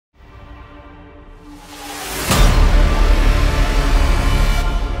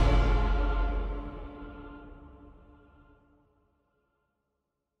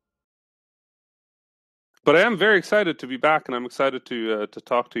But I am very excited to be back, and I'm excited to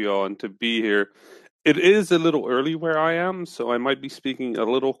talk to you all and to be here. It is a little early where I am, so I might be speaking a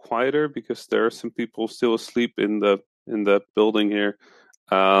little quieter because there are some people still asleep in the building here.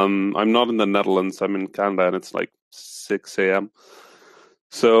 I'm not in the Netherlands. I'm in Canada, and it's like 6 a.m.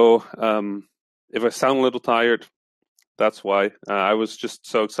 So if I sound a little tired, that's why. I was just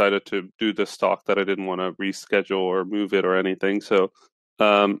so excited to do this talk that I didn't want to reschedule or move it or anything. So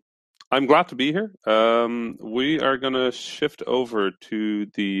um, I'm glad to be here. We are going to shift over to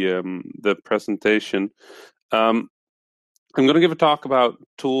the presentation. Um, I'm going to give a talk about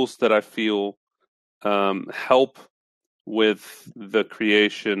tools that I feel help with the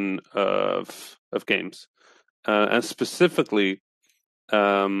creation of games, and specifically,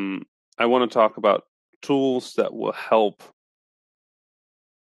 um, I want to talk about tools that will help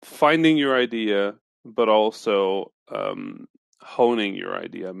finding your idea, but also honing your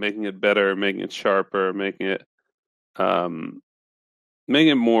idea, making it better, making it sharper, um, making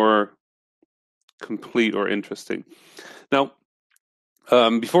it more complete or interesting. Now,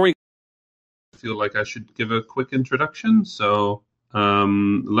 before we feel like I should give a quick introduction. So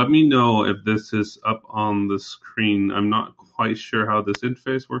let me know if this is up on the screen. I'm not quite sure how this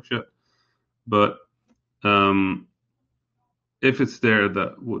interface works yet, but um, if it's there,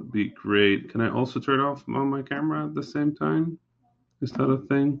 that would be great. Can I also turn off on my camera at the same time? Is that a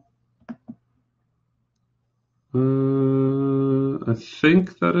thing? I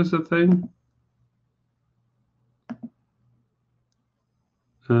think that is a thing.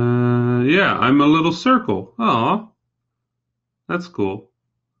 Yeah, I'm a little circle. Aw, that's cool.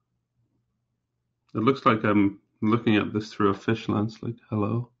 It looks like I'm looking at this through a fish lens, like,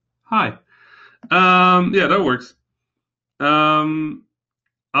 hello. Hi. Yeah, that works. Um,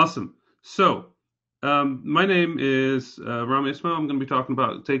 awesome. So, my name is Rami Ismail. I'm going to be talking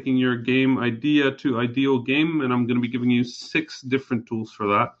about taking your game idea to ideal game, and I'm going to be giving you 6 different tools for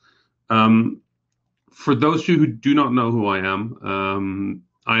that. For those of you who do not know who I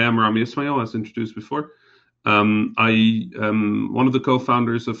am Rami Ismail, as introduced before. I am one of the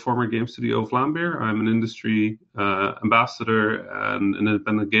co-founders of former game studio Vlambeer. I'm an industry ambassador and an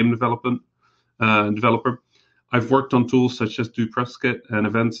independent game developer. I've worked on tools such as Do Presskit and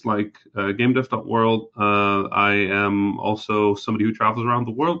events like GameDev.world. I am also somebody who travels around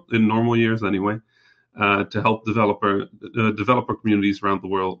the world, in normal years anyway, to help developer communities around the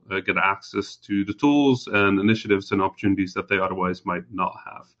world get access to the tools and initiatives and opportunities that they otherwise might not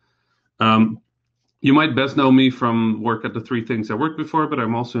have. You might best know me from work at the 3 things I worked before, but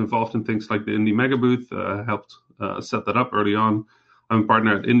I'm also involved in things like the Indie Mega Booth. Helped set that up early on. I'm a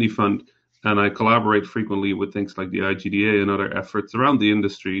partner at Indie Fund, and I collaborate frequently with things like the IGDA and other efforts around the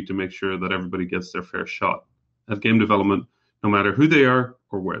industry to make sure that everybody gets their fair shot at game development, no matter who they are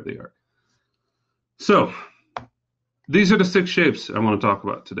or where they are. So, these are the 6 shapes I want to talk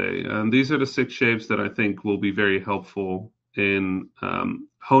about today, and these are the 6 shapes that I think will be very helpful in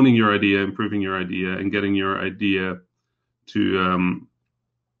honing your idea, improving your idea, and getting your idea to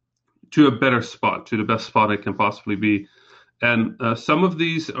a better spot, to the best spot it can possibly be. And some of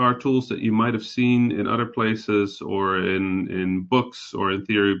these are tools that you might have seen in other places or in books or in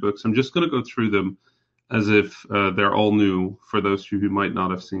theory books. I'm just going to go through them as if they're all new for those of you who might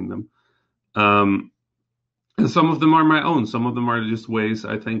not have seen them. And some of them are my own. Some of them are just ways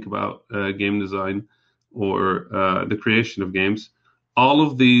I think about game design or the creation of games. All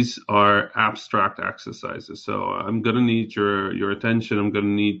of these are abstract exercises. So I'm going to need your attention. I'm going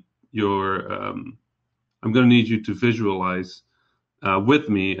to need you to visualize with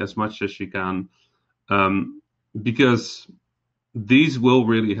me as much as you can, because these will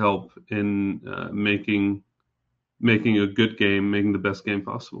really help in making a good game, making the best game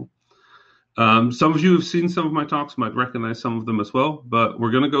possible. Some of you have seen some of my talks, might recognize some of them as well, but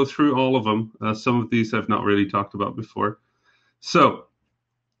we're going to go through all of them. Some of these I've not really talked about before. So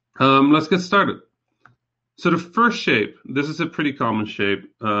let's get started. So the first shape, this is a pretty common shape.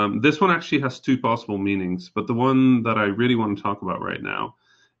 This one actually has 2 possible meanings, but the one that I really want to talk about right now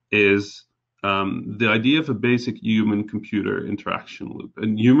is the idea of a basic human-computer interaction loop.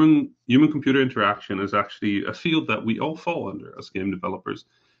 And human-computer interaction is actually a field that we all fall under as game developers.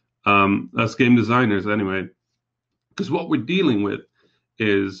 As game designers anyway, because what we're dealing with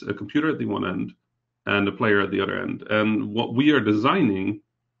is a computer at the one end and a player at the other end. And what we are designing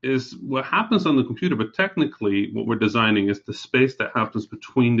is what happens on the computer, but technically what we're designing is the space that happens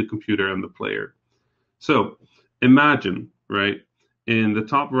between the computer and the player. So imagine, right, in the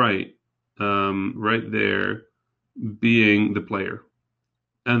top right, right there, being the player.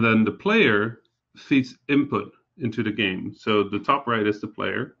 And then the player feeds input into the game. So the top right is the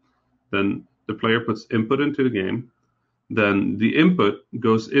player. Then The player puts input into the game, then the input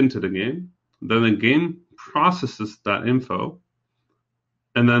goes into the game, then the game processes that info,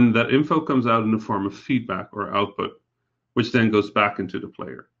 and then that info comes out in the form of feedback or output, which then goes back into the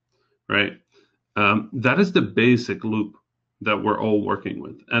player, right? That is the basic loop that we're all working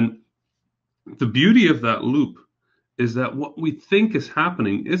with. And the beauty of that loop is that what we think is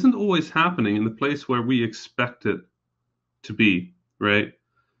happening isn't always happening in the place where we expect it to be, right?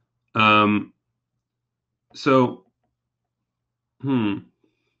 So,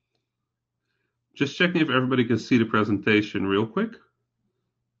 just checking if everybody can see the presentation real quick.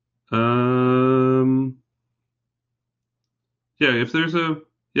 Yeah, if there's okay,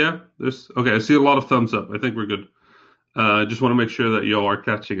 I see a lot of thumbs up. I think we're good. I just want to make sure that y'all are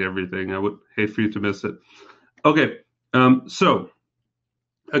catching everything. I would hate for you to miss it. Okay, so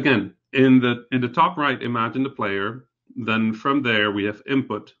again, in the top right, imagine the player. Then from there, we have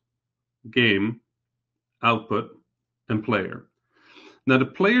input, game, output, and player. Now, the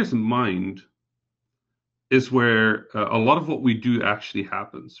player's mind is where a lot of what we do actually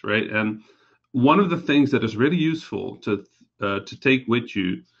happens, right? And one of the things that is really useful to take with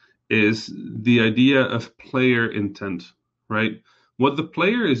you is the idea of player intent, right? What the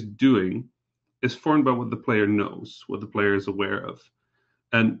player is doing is formed by what the player knows, what the player is aware of.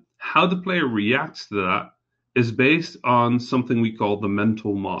 And how the player reacts to that is based on something we call the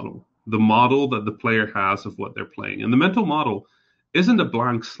mental model, the model that the player has of what they're playing. And the mental model isn't a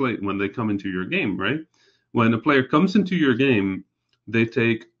blank slate when they come into your game, right? When a player comes into your game, they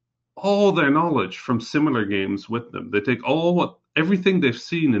take all their knowledge from similar games with them. They take everything they've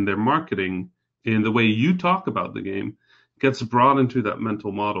seen in their marketing, in the way you talk about the game, gets brought into that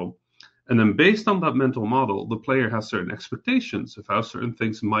mental model. And then based on that mental model, the player has certain expectations of how certain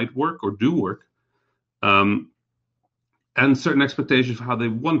things might work or do work, and certain expectations of how they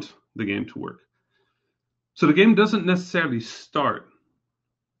want the game to work. So the game doesn't necessarily start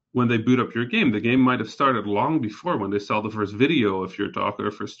when they boot up your game. The game might have started long before, when they saw the first video of your talk, or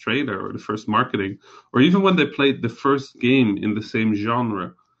the first trailer, or the first marketing, or even when they played the first game in the same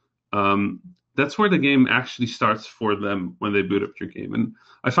genre. That's where the game actually starts for them, when they boot up your game. And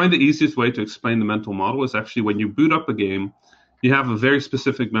I find the easiest way to explain the mental model is actually when you boot up a game, you have a very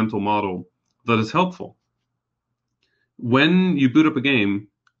specific mental model that is helpful. When you boot up a game,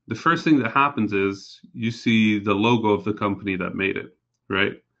 the first thing that happens is you see the logo of the company that made it,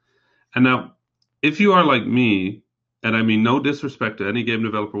 right? And now, if you are like me, and I mean no disrespect to any game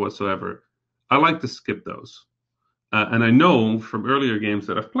developer whatsoever, I like to skip those. And I know from earlier games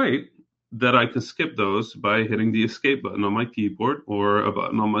that I've played that I can skip those by hitting the escape button on my keyboard or a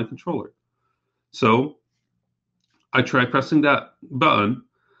button on my controller. So I try pressing that button,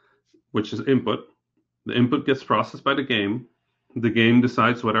 which is input. The input gets processed by the game. The game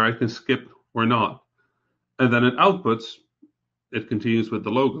decides whether I can skip or not. And then it outputs. It continues with the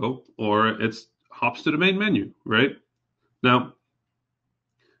logo, or it hops to the main menu, right? Now,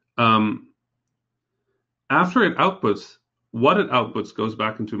 after it outputs, what it outputs goes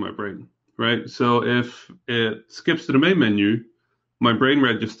back into my brain, right? So if it skips to the main menu, my brain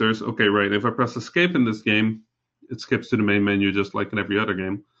registers, okay, right, if I press escape in this game, it skips to the main menu just like in every other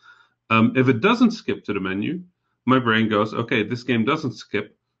game. If it doesn't skip to the menu, my brain goes, okay, this game doesn't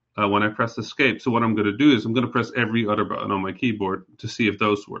skip when I press escape. So what I'm going to do is I'm going to press every other button on my keyboard to see if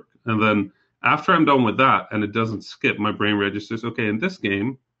those work. And then after I'm done with that and it doesn't skip, my brain registers, okay, in this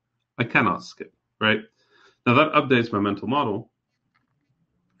game, I cannot skip, right? Now that updates my mental model.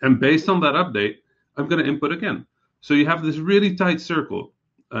 And based on that update, I'm going to input again. So you have this really tight circle,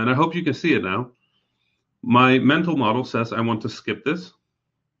 and I hope you can see it now. My mental model says I want to skip this.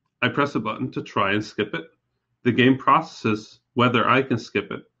 I press a button to try and skip it. The game processes whether I can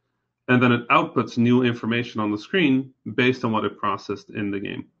skip it, and then it outputs new information on the screen based on what it processed in the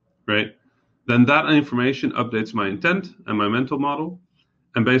game, right? Then that information updates my intent and my mental model,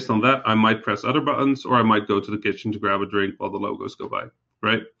 and based on that, I might press other buttons, or I might go to the kitchen to grab a drink while the logos go by,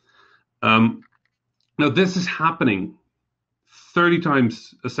 right? Now, this is happening 30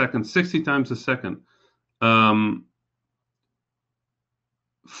 times a second, 60 times a second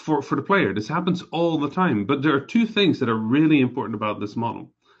for the player. This happens all the time. But there are two things that are really important about this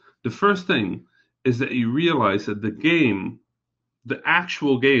model. The first thing is that you realize that the game, the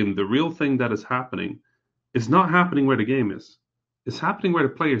actual game, the real thing that is happening, is not happening where the game is. It's happening where the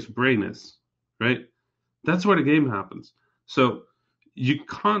player's brain is, right? That's where the game happens. So you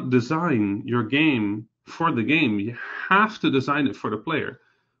can't design your game for the game. You have to design it for the player,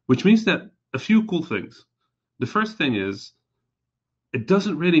 which means that a few cool things. The first thing is, it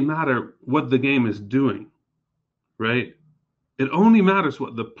doesn't really matter what the game is doing, right? It only matters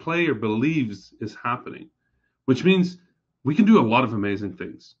what the player believes is happening, which means we can do a lot of amazing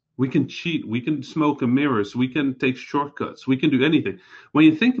things. We can cheat, we can smoke and mirrors, we can take shortcuts, we can do anything. When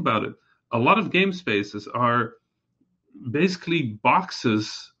you think about it, a lot of game spaces are basically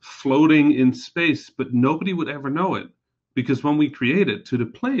boxes floating in space, but nobody would ever know it because when we create it to the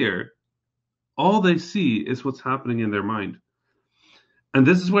player, all they see is what's happening in their mind. And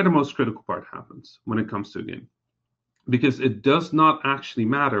this is where the most critical part happens when it comes to a game, because it does not actually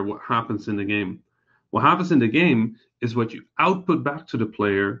matter what happens in the game. What happens in the game is what you output back to the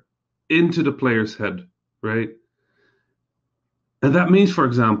player into the player's head, right? And that means, for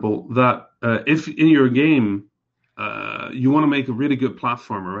example, that if in your game you want to make a really good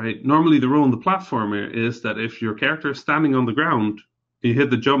platformer, right? Normally, the rule in the platformer is that if your character is standing on the ground, you hit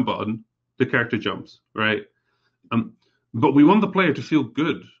the jump button, the character jumps, right? But we want the player to feel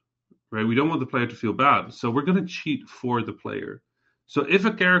good, right? We don't want the player to feel bad. So we're going to cheat for the player. So if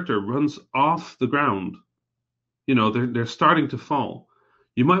a character runs off the ground, they're starting to fall,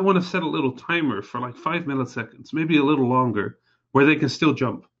 you might want to set a little timer for like 5 milliseconds, maybe a little longer, where they can still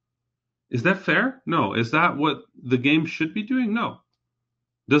jump. Is that fair? No. Is that what the game should be doing? No.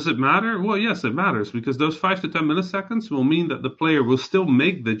 Does it matter? Well, yes, it matters, because those 5 to 10 milliseconds will mean that the player will still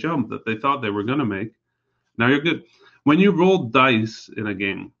make the jump that they thought they were going to make. Now you're good. When you roll dice in a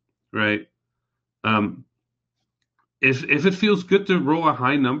game, right? If it feels good to roll a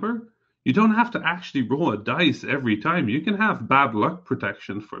high number, you don't have to actually roll a dice every time. You can have bad luck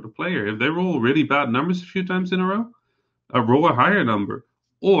protection for the player. If they roll really bad numbers a few times in a row, roll a higher number,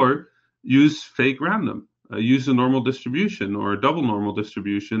 or use fake random. Use a normal distribution or a double normal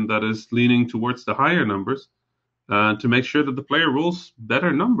distribution that is leaning towards the higher numbers to make sure that the player rolls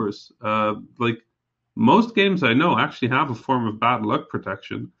better numbers. Like most games I know actually have a form of bad luck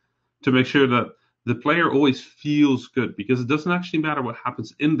protection to make sure that the player always feels good, because it doesn't actually matter what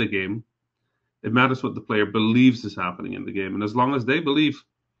happens in the game. It matters what the player believes is happening in the game. And as long as they believe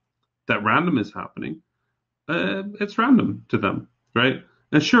that random is happening, it's random to them, right?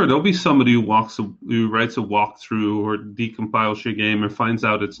 And sure, there'll be somebody who writes a walkthrough or decompiles your game and finds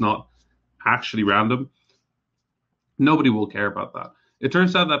out it's not actually random. Nobody will care about that. It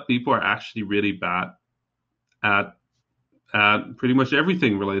turns out that people are actually really bad at pretty much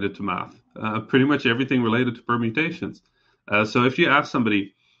everything related to math, pretty much everything related to permutations. So if you ask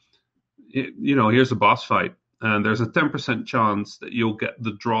somebody, here's a boss fight, and there's a 10% chance that you'll get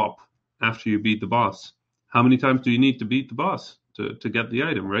the drop after you beat the boss. How many times do you need to beat the boss to get the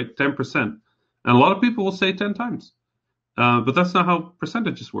item, right? 10%. And a lot of people will say 10 times. But that's not how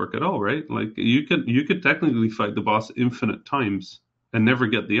percentages work at all, right? Like you could technically fight the boss infinite times and never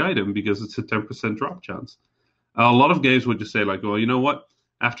get the item because it's a 10% drop chance. A lot of games would just say like, well, you know what?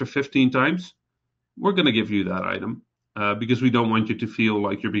 After 15 times, we're going to give you that item because we don't want you to feel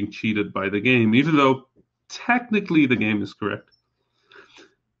like you're being cheated by the game, even though technically the game is correct.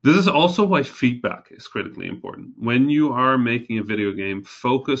 This is also why feedback is critically important. When you are making a video game,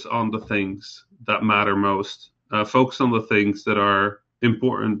 focus on the things that matter most. Focus on the things that are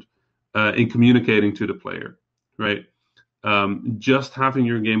important in communicating to the player, right? Just having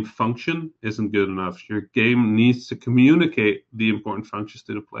your game function isn't good enough. Your game needs to communicate the important functions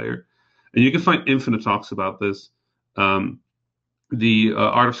to the player. And you can find infinite talks about this. The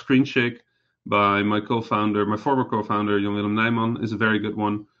Art of Screen Shake by my former co-founder, Jan-Willem Nijman, is a very good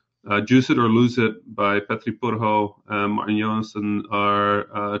one. Juice It or Lose It by Petri Purho, Martin Johansson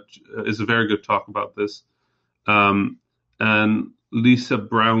is a very good talk about this. And Lisa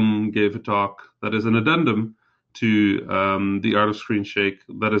Brown gave a talk that is an addendum to the Art of Screen Shake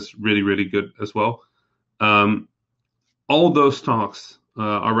that is really, really good as well. All those talks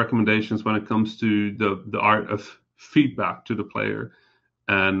are recommendations when it comes to the art of feedback to the player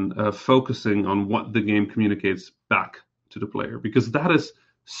and focusing on what the game communicates back to the player, because that is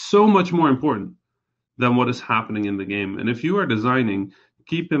so much more important than what is happening in the game. And if you are designing,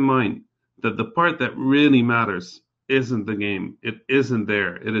 keep in mind that the part that really matters isn't the game. It isn't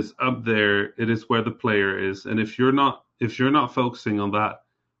there. It is up there. It is where the player is. And if you're not focusing on that,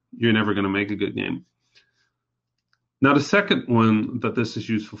 you're never going to make a good game. Now, the second one that this is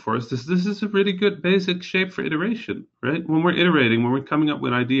useful for is this is a really good basic shape for iteration, right? When we're iterating, when we're coming up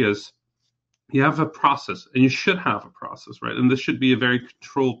with ideas, you have a process, and you should have a process, right? And this should be a very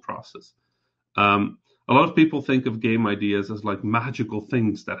controlled process. A lot of people think of game ideas as like magical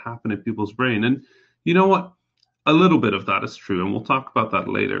things that happen in people's brain. And you know what? A little bit of that is true, and we'll talk about that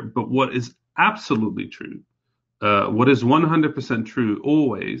later. But what is absolutely true, what is 100% true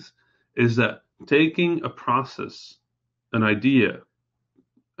always, is that taking a process, an idea,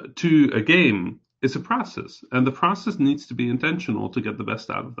 to a game It's a process, and the process needs to be intentional to get the best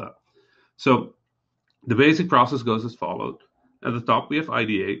out of that. So the basic process goes as follows. At the top, we have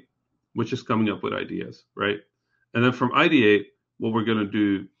ideate, which is coming up with ideas, right? And then from ideate, what we're going to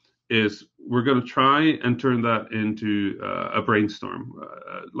do is we're going to try and turn that into a brainstorm,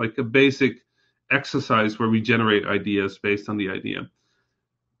 like a basic exercise where we generate ideas based on the idea.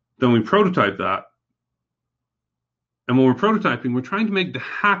 Then we prototype that. And when we're prototyping, we're trying to make the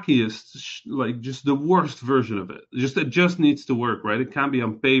hackiest, like just the worst version of it. It just needs to work, right? It can be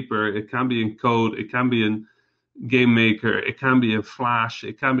on paper, it can be in code, it can be in Game Maker, it can be in Flash,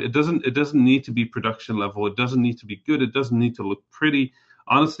 it doesn't need to be production level, it doesn't need to be good, it doesn't need to look pretty.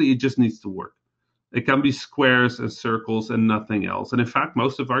 Honestly, it just needs to work. It can be squares and circles and nothing else. And in fact,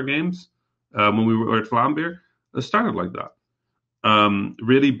 most of our games, when we were at Vlambeer, started like that.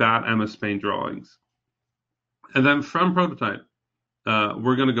 Really bad MS Paint drawings. And then from prototype,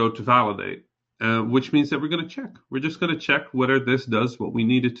 we're going to go to validate, which means that we're going to check. We're just going to check whether this does what we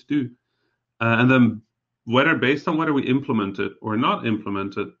need it to do. And then based on whether we implement it or not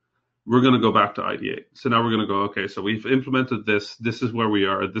implement it, we're going to go back to ideate. So now we're going to go, okay, so we've implemented this. This is where we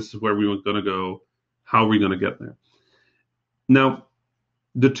are. This is where we were going to go. How are we going to get there? Now,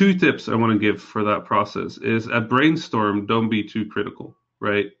 the two tips I want to give for that process is at brainstorm, don't be too critical,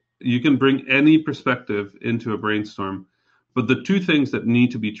 right? You can bring any perspective into a brainstorm, but the two things that need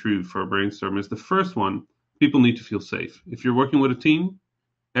to be true for a brainstorm is the first one, people need to feel safe. If you're working with a team,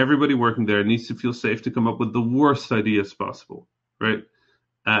 everybody working there needs to feel safe to come up with the worst ideas possible, right?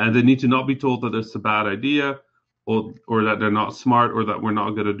 And they need to not be told that it's a bad idea or that they're not smart or that we're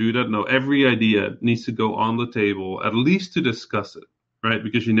not going to do that. No, every idea needs to go on the table, at least to discuss it, right?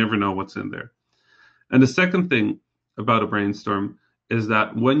 Because you never know what's in there. And the second thing about a brainstorm is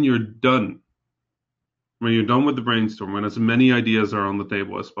that when you're done with the brainstorm, when as many ideas are on the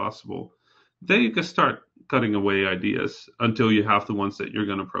table as possible, then you can start cutting away ideas until you have the ones that you're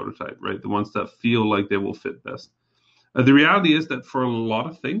going to prototype, right? The ones that feel like they will fit best. The reality is that for a lot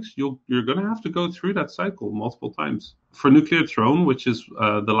of things, you're going to have to go through that cycle multiple times. For Nuclear Throne, which is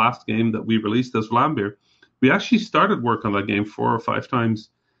the last game that we released as Vlambeer, we actually started work on that game 4 or 5 times.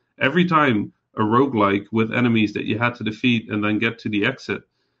 Every time a roguelike with enemies that you had to defeat and then get to the exit.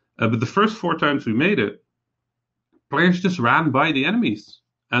 But the first 4 times we made it, players just ran by the enemies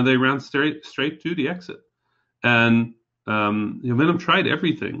and they ran straight to the exit. And Venom tried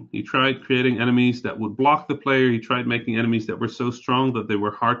everything. He tried creating enemies that would block the player. He tried making enemies that were so strong that they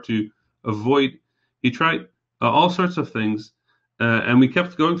were hard to avoid. He tried all sorts of things. And we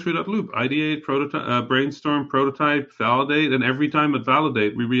kept going through that loop. Ideate, prototype, brainstorm, prototype, validate. And every time at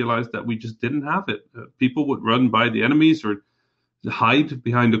validate, we realized that we just didn't have it. People would run by the enemies or hide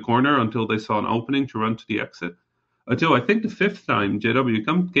behind a corner until they saw an opening to run to the exit. Until I think the 5th time,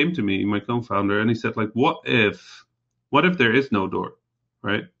 JW came to me, my co-founder, and he said, like, what if there is no door,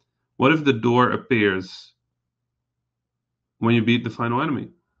 right? What if the door appears when you beat the final enemy?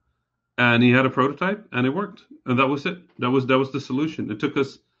 And he had a prototype, and it worked, and that was it. That was the solution. It took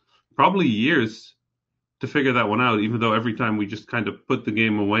us probably years to figure that one out, even though every time we just kind of put the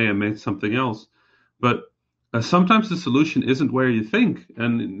game away and made something else. But sometimes the solution isn't where you think,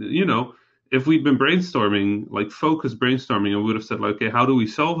 and if we'd been brainstorming, like focused brainstorming, and we would have said, like, okay, how do we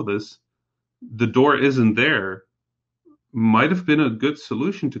solve this? The door isn't there. Might have been a good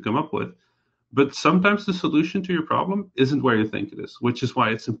solution to come up with. But sometimes the solution to your problem isn't where you think it is, which is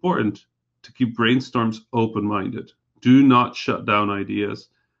why it's important to keep brainstorms open-minded. Do not shut down ideas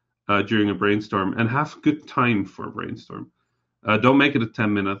during a brainstorm, and have good time for a brainstorm. Don't make it a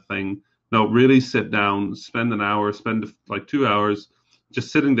 10-minute thing. No, really sit down, spend an hour, spend like 2 hours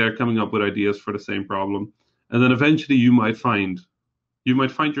just sitting there coming up with ideas for the same problem. And then eventually you might find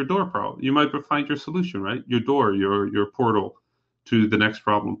your door problem. You might find your solution, right? Your door, your portal to the next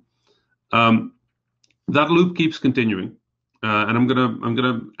problem. That loop keeps continuing. And I'm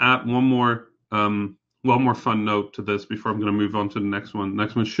gonna add one more fun note to this before I'm gonna move on to the next one.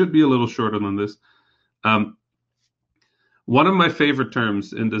 Next one should be a little shorter than this. One of my favorite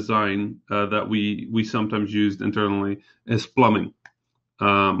terms in design that we sometimes used internally is plumbing.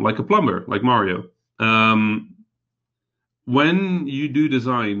 Like a plumber, like Mario. When you do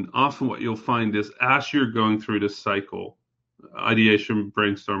design, often what you'll find is as you're going through this cycle, ideation,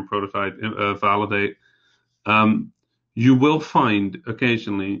 brainstorm, prototype, validate, you will find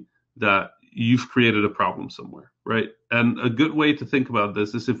occasionally that you've created a problem somewhere, right? And a good way to think about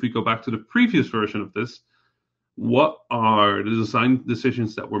this is if we go back to the previous version of this, what are the design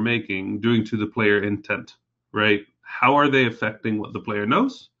decisions that we're making doing to the player intent, right? How are they affecting what the player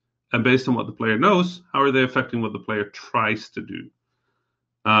knows? And based on what the player knows, how are they affecting what the player tries to do?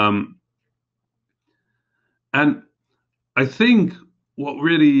 And I think what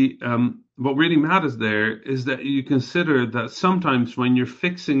really matters there is that you consider that sometimes when you're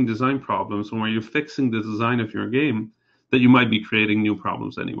fixing design problems and when you're fixing the design of your game, that you might be creating new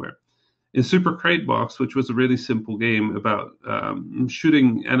problems anywhere. In Super Crate Box, which was a really simple game about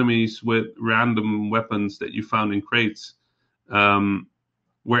shooting enemies with random weapons that you found in crates, um,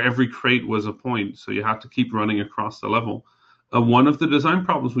 where every crate was a point, so you had to keep running across the level. One of the design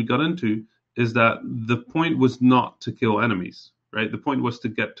problems we got into is that the point was not to kill enemies, right? The point was to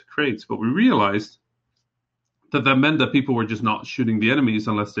get to crates, but we realized that that meant that people were just not shooting the enemies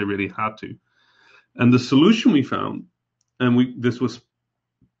unless they really had to. And the solution we found, and this was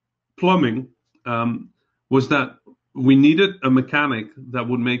plumbing, um, was that we needed a mechanic that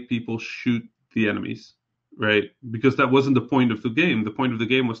would make people shoot the enemies, right? Because that wasn't the point of the game. The point of the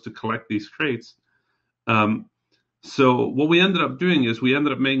game was to collect these crates. Um, so what we ended up doing is we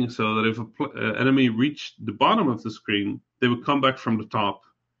ended up making so that if an enemy reached the bottom of the screen, they would come back from the top,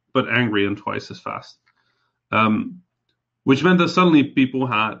 but angry and twice as fast. Um, which meant that suddenly people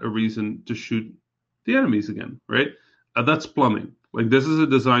had a reason to shoot the enemies again, right? That's plumbing. Like this is a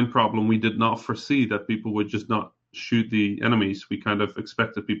design problem. We did not foresee that people would just not shoot the enemies. We kind of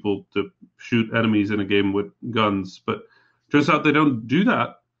expected people to shoot enemies in a game with guns, but turns out they don't do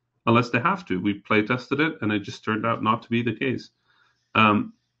that unless they have to. We play tested it, and it just turned out not to be the case.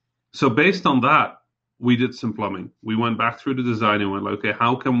 Um, so based on that, we did some plumbing. We went back through the design and went, like, okay,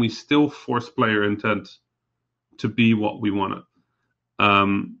 how can we still force player intent to be what we wanted?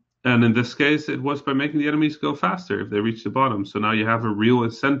 And in this case, it was by making the enemies go faster if they reach the bottom. So now you have a real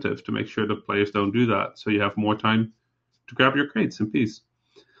incentive to make sure the players don't do that. So you have more time to grab your crates in peace.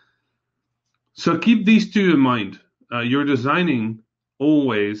 So keep these two in mind. You're designing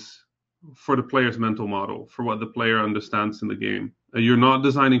always for the player's mental model, for what the player understands in the game. You're not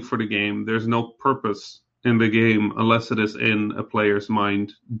designing for the game. There's no purpose in the game unless it is in a player's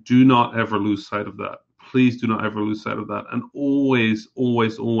mind. Do not ever lose sight of that. Please do not ever lose sight of that. And always,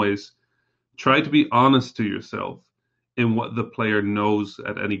 always, always try to be honest to yourself in what the player knows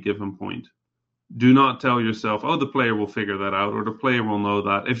at any given point. Do not tell yourself, oh, the player will figure that out or the player will know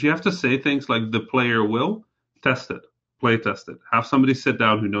that. If you have to say things like the player will, test it, play test it. Have somebody sit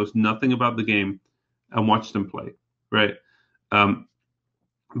down who knows nothing about the game and watch them play, right?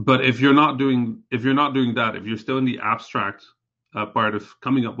 But if you're not doing that, if you're still in the abstract part of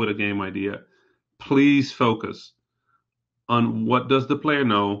coming up with a game idea, please focus on what does the player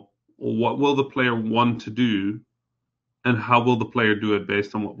know, or what will the player want to do, and how will the player do it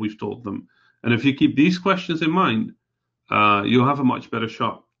based on what we've told them. And if you keep these questions in mind, you'll have a much better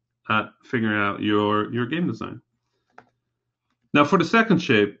shot at figuring out your game design. Now, for the second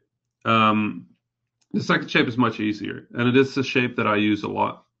shape is much easier, and it is a shape that I use a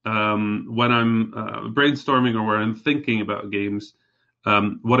lot when I'm brainstorming or when I'm thinking about games.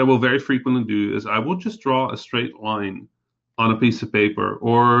 What I will very frequently do is I will just draw a straight line on a piece of paper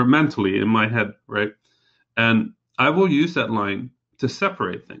or mentally in my head, right? And I will use that line to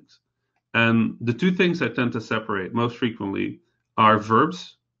separate things. And the two things I tend to separate most frequently are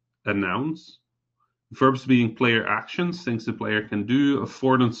verbs and nouns. Verbs being player actions, things the player can do,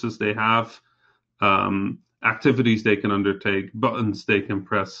 affordances they have, activities they can undertake, buttons they can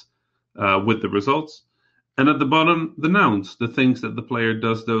press with the results. And at the bottom, the nouns, the things that the player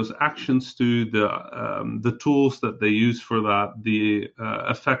does those actions to, the tools that they use for that, the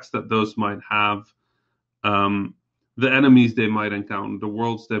effects that those might have, the enemies they might encounter, the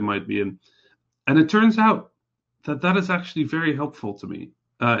worlds they might be in. And it turns out that that is actually very helpful to me.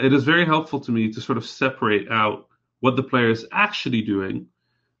 It is very helpful to me to sort of separate out what the player is actually doing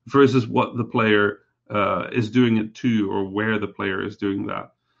versus what the player is doing it to, or where the player is doing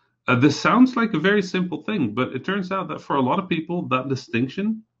that. This sounds like a very simple thing, but it turns out that for a lot of people, that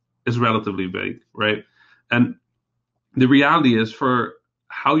distinction is relatively vague, right? And the reality is, for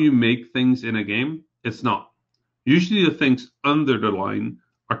how you make things in a game, it's not. Usually the things under the line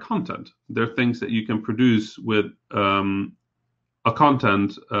are content. They're things that you can produce with a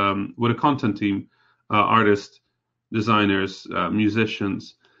content team, artists, designers,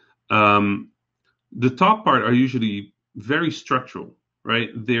 musicians. The top part are usually very structural, right?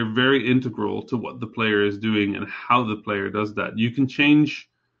 They're very integral to what the player is doing and how the player does that. You can change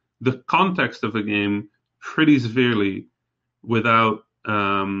the context of a game pretty severely without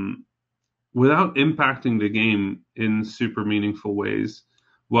impacting the game in super meaningful ways.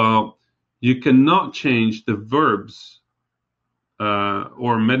 Well, you cannot change the verbs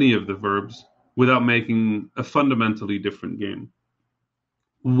or many of the verbs without making a fundamentally different game.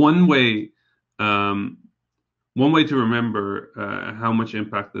 One way to remember how much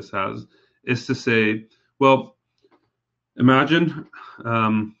impact this has is to say, Well, imagine,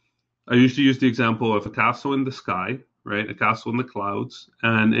 I usually use the example of a castle in the sky, right? A castle in the clouds.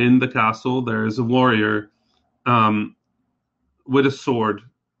 And in the castle, there's a warrior um, with a sword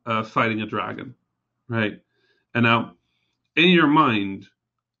fighting a dragon, right? And now, in your mind,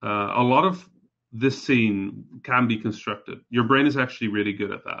 a lot of this scene can be constructed. Your brain is actually really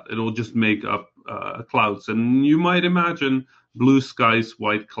good at that. It'll just make up clouds. And you might imagine blue skies,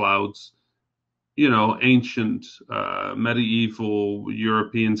 white clouds, ancient, medieval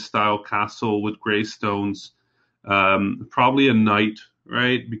European style castle with gray stones, probably a knight,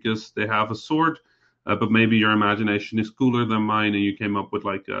 right? Because they have a sword, but maybe your imagination is cooler than mine and you came up with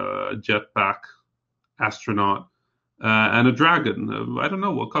like a jetpack astronaut and a dragon. I don't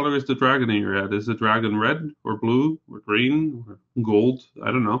know. What color is the dragon in your head? Is the dragon red or blue or green or gold? I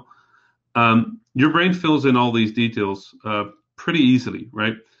don't know. Your brain fills in all these details pretty easily,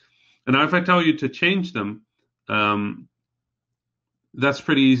 right? And now if I tell you to change them, that's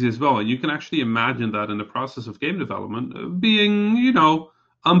pretty easy as well. And you can actually imagine that in the process of game development being,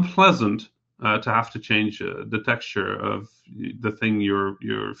 unpleasant to have to change the texture of the thing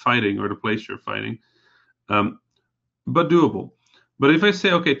you're fighting or the place you're fighting, but doable. But if I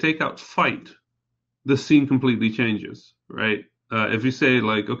say, okay, take out fight, the scene completely changes, right? If you say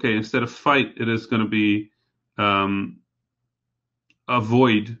like, okay, instead of fight, it is going to be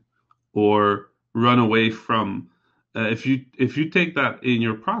avoid or run away from. If you take that in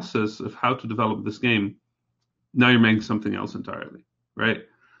your process of how to develop this game, now you're making something else entirely, right?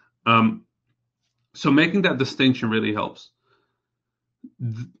 So making that distinction really helps.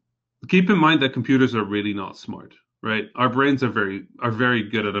 Keep in mind that computers are really not smart, right? Our brains are very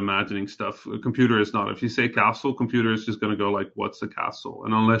good at imagining stuff. A computer is not. If you say castle, computer is just going to go like, "What's a castle?"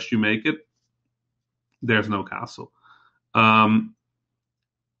 And unless you make it, there's no castle.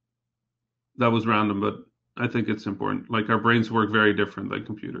 That was random, but I think it's important. Like our brains work very different than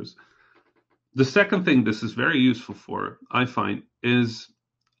computers. The second thing this is very useful for, I find, is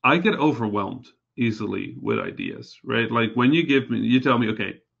I get overwhelmed easily with ideas, right? Like when you tell me,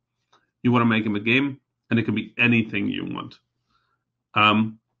 okay, you want to make him a game, and it can be anything you want.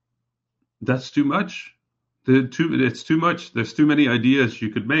 That's too much. It's too much. There's too many ideas you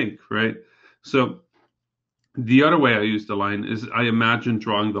could make, right? So the other way I use the line is I imagine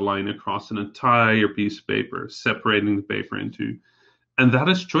drawing the line across an entire piece of paper, separating the paper into, and that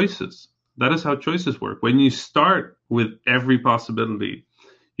is choices. That is how choices work. When you start with every possibility,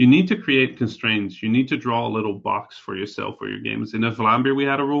 you need to create constraints. You need to draw a little box for yourself or your games. In Vlambeer, we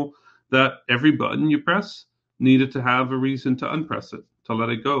had a rule that every button you press needed to have a reason to unpress it, to let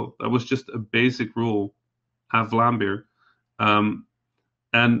it go. That was just a basic rule at Vlambeer.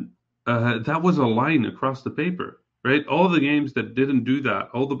 And that was a line across the paper, right? All the games that didn't do that,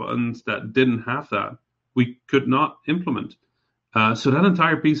 all the buttons that didn't have that, we could not implement. So that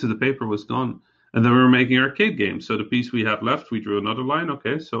entire piece of the paper was gone. And then we were making arcade games. So the piece we had left, we drew another line.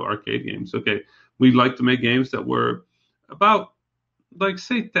 Okay, so arcade games. Okay, we'd like to make games that were about, like,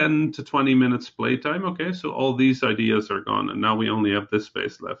 say, 10 to 20 minutes playtime. Okay, so all these ideas are gone. And now we only have this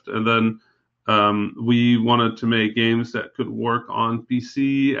space left. And then we wanted to make games that could work on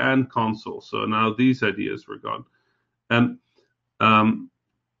PC and console. So now these ideas were gone. And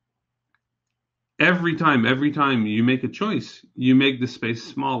every time you make a choice, you make the space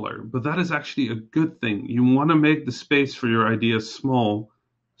smaller. But that is actually a good thing. You want to make the space for your ideas small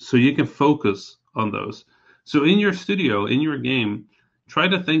so you can focus on those. So in your studio, in your game, try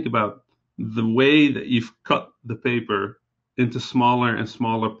to think about the way that you've cut the paper into smaller and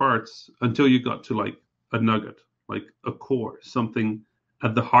smaller parts until you got to like a nugget, like a core, something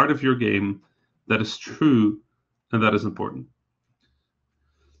at the heart of your game that is true and that is important.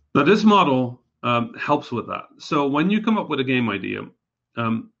 Now, this model helps with that. So when you come up with a game idea,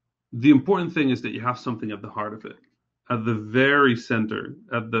 the important thing is that you have something at the heart of it, at the very center,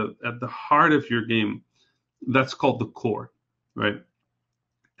 at the heart of your game. That's called the core, right?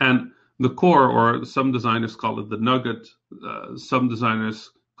 And the core, or some designers call it the nugget, some designers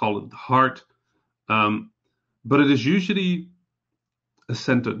call it the heart, but it is usually a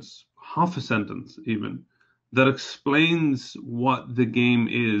sentence, half a sentence even, that explains what the game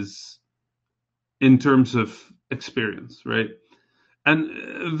is in terms of experience, right?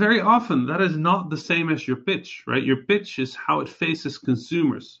 And very often that is not the same as your pitch, right? Your pitch is how it faces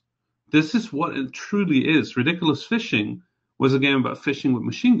consumers. This is what it truly is. Ridiculous Fishing was a game about fishing with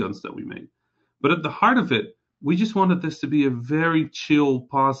machine guns that we made. But at the heart of it, we just wanted this to be a very chill,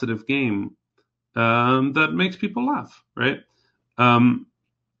 positive game that makes people laugh, right? And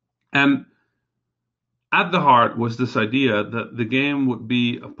at the heart was this idea that the game would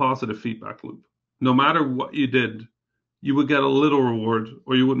be a positive feedback loop. no matter what you did, you would get a little reward,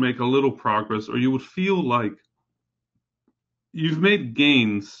 or you would make a little progress, or you would feel like you've made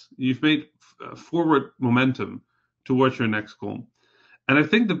gains, you've made forward momentum towards your next goal. And I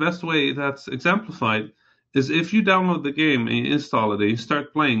think the best way that's exemplified is if you download the game and you install it and you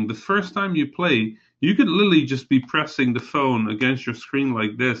start playing, the first time you play, you could literally just be pressing the phone against your screen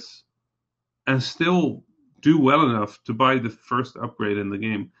like this and still do well enough to buy the first upgrade in the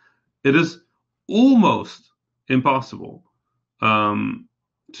game. It is almost impossible to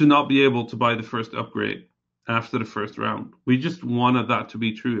not be able to buy the first upgrade after the first round. We just wanted that to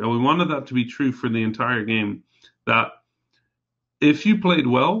be true. And we wanted that to be true for the entire game. That if you played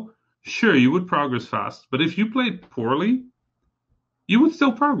well, sure, you would progress fast. But if you played poorly, you would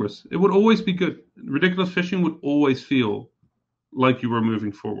still progress. It would always be good. Ridiculous fishing would always feel like you were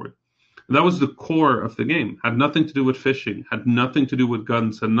moving forward. And that was the core of the game. Had nothing to do with fishing, had nothing to do with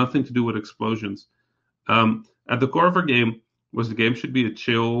guns, had nothing to do with explosions. At the core of our game was the game should be a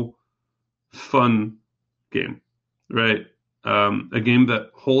chill, fun game, right? A game that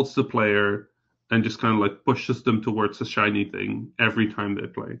holds the player and just kind of like pushes them towards a shiny thing every time they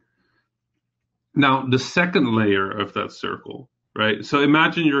play. Now, the second layer of that circle, right? So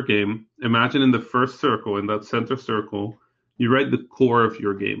imagine your game. Imagine in the first circle, in that center circle, you write the core of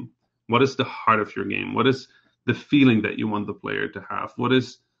your game. What is the heart of your game? What is the feeling that you want the player to have? What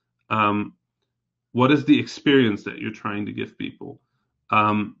is the experience that you're trying to give people?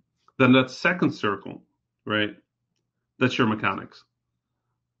 Then that second circle, right? That's your mechanics.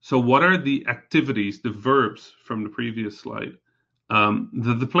 So what are the activities, the verbs from the previous slide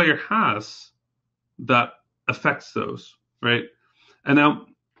that the player has that affects those, right? And now,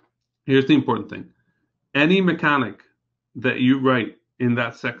 here's the important thing. Any mechanic that you write in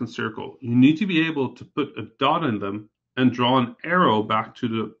that second circle, you need to be able to put a dot in them and draw an arrow back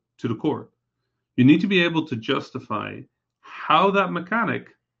to the core. You need to be able to justify how that mechanic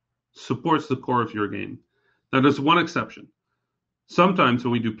supports the core of your game. Now, there's one exception. Sometimes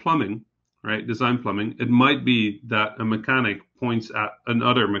when we do plumbing, right, design plumbing, it might be that a mechanic points at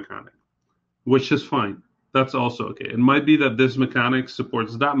another mechanic, which is fine. That's also okay. It might be that this mechanic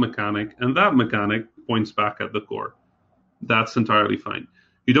supports that mechanic, and that mechanic points back at the core. That's entirely fine.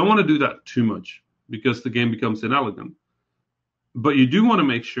 You don't want to do that too much because the game becomes inelegant. But you do want to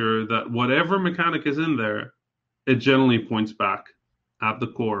make sure that whatever mechanic is in there, it generally points back at the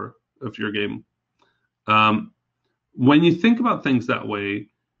core of your game. When you think about things that way,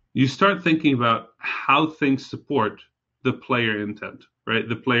 you start thinking about how things support the player intent, right?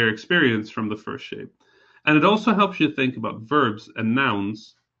 The player experience from the first shape. And it also helps you think about verbs and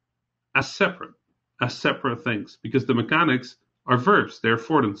nouns as separate things, because the mechanics are verbs, they're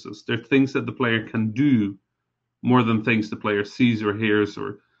affordances, they're things that the player can do more than things the player sees or hears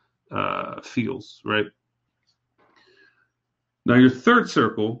or feels, right? Now, your third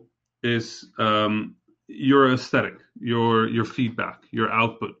circle is your aesthetic, your feedback, your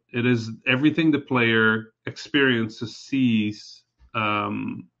output. It is everything the player experiences, sees,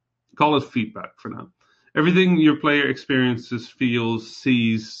 call it feedback for now. Everything your player experiences, feels,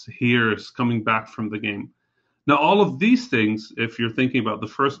 sees, hears coming back from the game. Now, all of these things, if you're thinking about the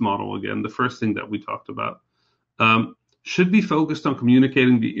first model again, the first thing that we talked about, should be focused on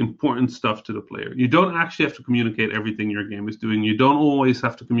communicating the important stuff to the player. You don't actually have to communicate everything your game is doing. You don't always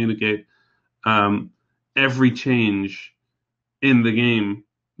have to communicate every change in the game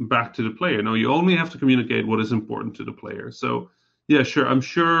back to the player. No, you only have to communicate what is important to the player. So, yeah, sure, I'm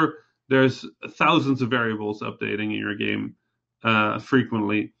sure there's thousands of variables updating in your game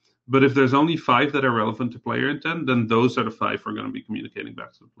frequently. But if there's only 5 that are relevant to player intent, then those are the 5 we're going to be communicating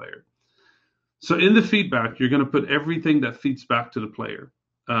back to the player. So in the feedback, you're going to put everything that feeds back to the player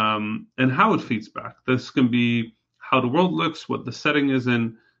and how it feeds back. This can be how the world looks, what the setting is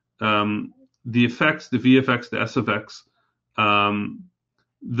in, the effects, the VFX, the SFX,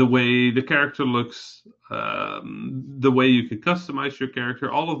 the way the character looks, the way you can customize your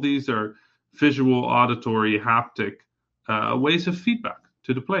character. All of these are visual, auditory, haptic ways of feedback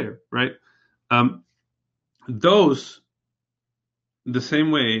to the player, right? Those, the same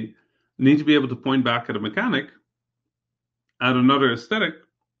way, need to be able to point back at a mechanic, at another aesthetic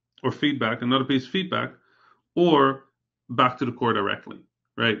or feedback, another piece of feedback, or back to the core directly,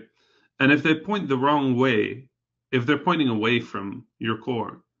 right? And if they point the wrong way, if they're pointing away from your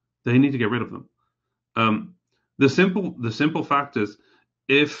core, they need to get rid of them. The simple fact is,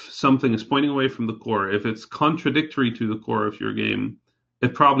 if something is pointing away from the core, if it's contradictory to the core of your game,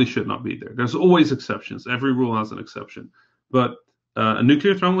 it probably should not be there. There's always exceptions. Every rule has an exception. But a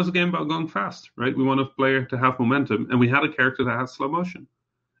Nuclear Throne was a game about going fast, right? We want a player to have momentum, and we had a character that had slow motion.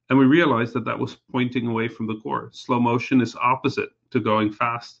 And we realized that that was pointing away from the core. Slow motion is opposite to going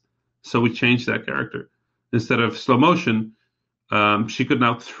fast. So we changed that character. Instead of slow motion, she could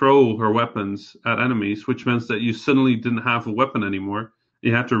now throw her weapons at enemies, which meant that you suddenly didn't have a weapon anymore.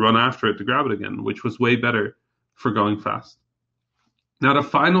 You had to run after it to grab it again, which was way better for going fast. Now, the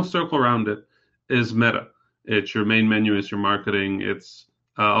final circle around it is meta. It's your main menu, is your marketing. It's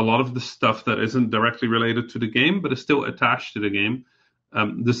a lot of the stuff that isn't directly related to the game, but is still attached to the game.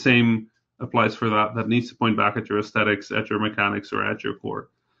 The same applies for that. That needs to point back at your aesthetics, at your mechanics, or at your core.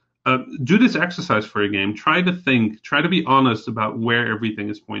 Do this exercise for a game. Try to think, try to be honest about where everything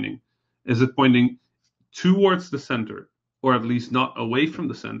is pointing. Is it pointing towards the center, or at least not away from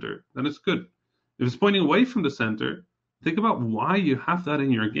the center? Then it's good. If it's pointing away from the center, think about why you have that in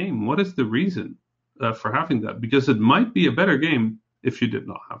your game. What is the reason for having that? Because it might be a better game if you did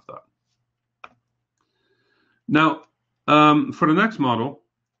not have that. Now, for the next model,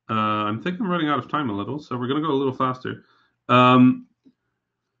 I think I'm running out of time a little, so we're going to go a little faster.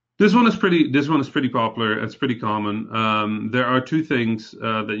 This one is pretty popular. It's pretty common. There are two things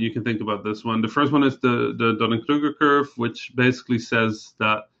that you can think about this one. The first one is the Dunning-Kruger curve, which basically says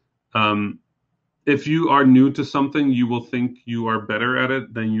that if you are new to something, you will think you are better at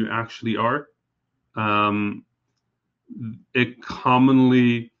it than you actually are. It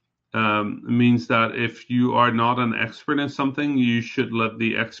commonly means that if you are not an expert in something, you should let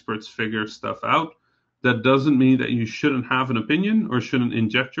the experts figure stuff out. That doesn't mean that you shouldn't have an opinion or shouldn't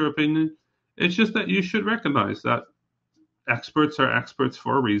inject your opinion. It's just that you should recognize that experts are experts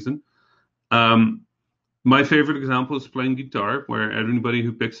for a reason. My favorite example is playing guitar, where anybody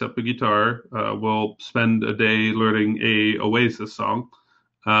who picks up a guitar will spend a day learning a Oasis song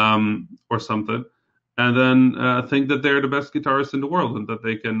or something, and then think that they're the best guitarist in the world and that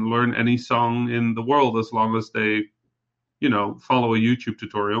they can learn any song in the world as long as they, follow a YouTube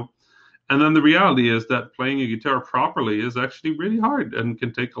tutorial. And then the reality is that playing a guitar properly is actually really hard and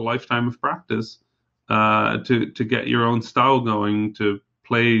can take a lifetime of practice to get your own style going, to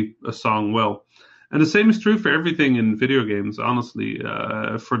play a song well. And the same is true for everything in video games, honestly,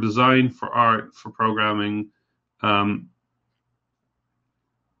 for design, for art, for programming.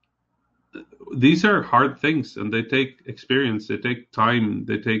 These are hard things, and they take experience, they take time,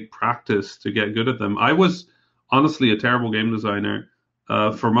 they take practice to get good at them. I was honestly a terrible game designer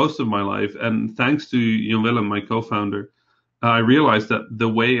for most of my life. And thanks to Jan Willem, my co-founder, I realized that the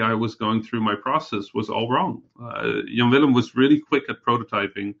way I was going through my process was all wrong. Jan Willem was really quick at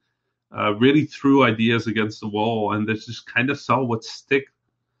prototyping, really threw ideas against the wall, and they just kind of saw what stick.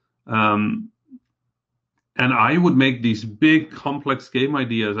 And I would make these big, complex game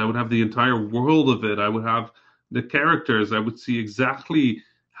ideas. I would have the entire world of it. I would have the characters. I would see exactly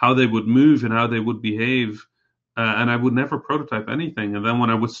how they would move and how they would behave. And I would never prototype anything. And then when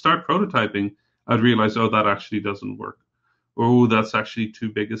I would start prototyping, I'd realize, oh, that actually doesn't work. Or, oh, that's actually too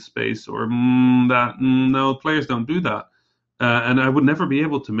big a space. Or, no, players don't do that. And I would never be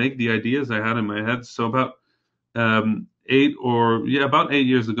able to make the ideas I had in my head. So about 8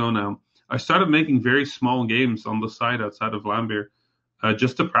 years ago now, I started making very small games on the side outside of Lambert,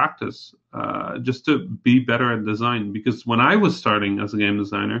 just to practice, just to be better at design. Because when I was starting as a game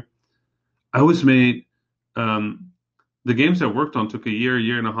designer, I always made the games I worked on took a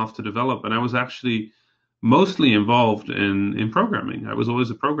year and a half to develop, and I was actually mostly involved in programming. I was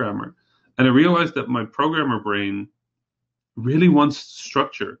always a programmer, and I realized that my programmer brain really wants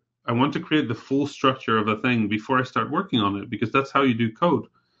structure. I want to create the full structure of a thing before I start working on it, because that's how you do code.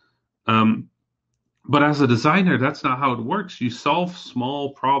 But as a designer, that's not how it works. You solve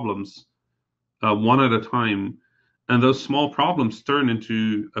small problems one at a time, and those small problems turn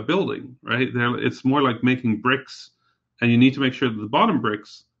into a building, right? It's more like making bricks, and you need to make sure that the bottom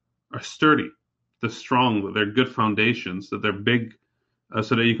bricks are sturdy, they're strong, that they're good foundations, that they're big,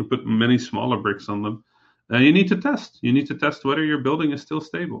 so that you can put many smaller bricks on them. And you need to test. You need to test whether your building is still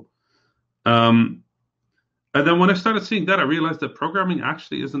stable. And then when I started seeing that, I realized that programming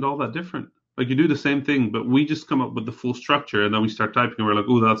actually isn't all that different. Like, you do the same thing, but we just come up with the full structure, and then we start typing, and we're like,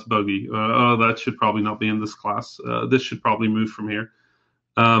 oh, that's buggy. Oh, that should probably not be in this class. This should probably move from here.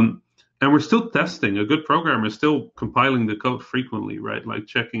 And we're still testing. A good programmer is still compiling the code frequently, right? Like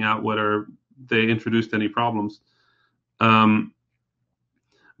checking out whether they introduced any problems. But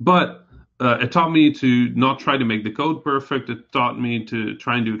it taught me to not try to make the code perfect. It taught me to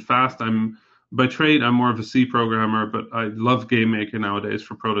try and do it fast. By trade, I'm more of a C programmer, but I love Game Maker nowadays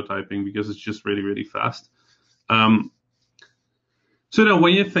for prototyping because it's just really, really fast. So now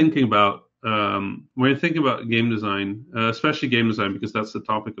when you're thinking about when you're thinking about game design, especially game design, because that's the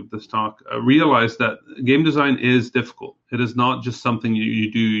topic of this talk, realize that game design is difficult. It is not just something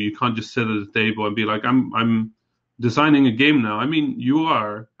you do. You can't just sit at a table and be like, I'm designing a game now. I mean, you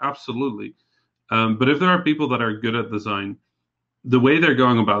are, absolutely. But if there are people that are good at design, the way they're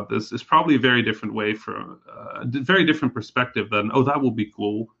going about this is probably a very different way for a very different perspective than, oh, that will be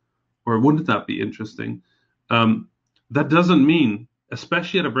cool, or wouldn't that be interesting? That doesn't mean,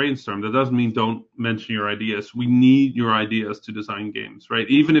 especially at a brainstorm, that doesn't mean don't mention your ideas. We need your ideas to design games, right?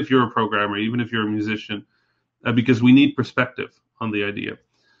 Even if you're a programmer, even if you're a musician, because we need perspective on the idea.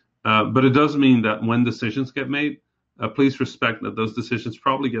 But it does mean that when decisions get made, please respect that those decisions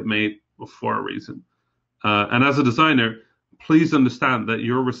probably get made for a reason. And as a designer, please understand that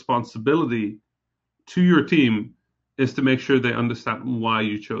your responsibility to your team is to make sure they understand why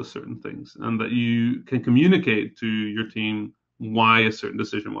you chose certain things and that you can communicate to your team why a certain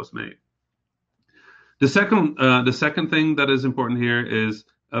decision was made. The second thing that is important here is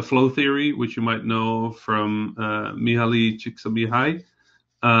flow theory, which you might know from Mihaly Csikszentmihalyi.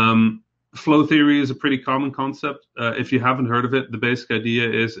 Flow theory is a pretty common concept. If you haven't heard of it, the basic idea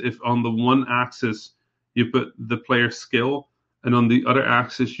is if on the one axis you put the player skill, and on the other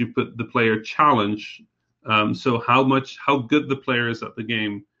axis you put the player challenge. So how good the player is at the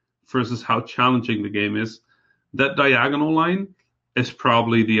game versus how challenging the game is. That diagonal line is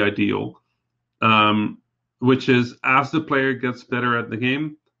probably the ideal, which is as the player gets better at the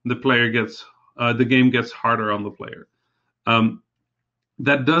game, the game gets harder on the player.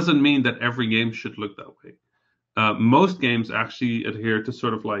 That doesn't mean that every game should look that way. Most games actually adhere to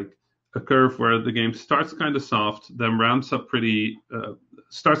sort of like a curve where the game starts kind of soft, then ramps up pretty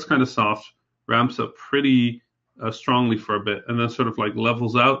strongly for a bit, and then sort of like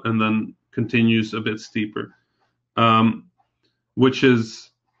levels out and then continues a bit steeper, which is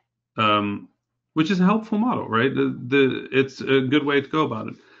a helpful model, right? It's a good way to go about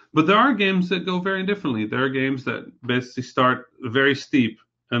it. But there are games that go very differently. There are games that basically start very steep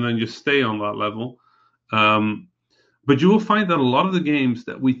and then just stay on that level. But you will find that a lot of the games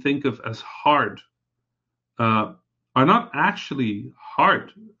that we think of as hard are not actually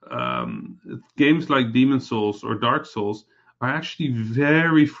hard. Games like Demon's Souls or Dark Souls are actually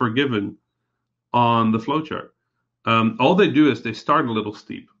very forgiving on the flowchart. All they do is they start a little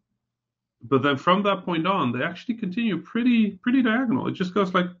steep, but then from that point on, they actually continue pretty diagonal. It just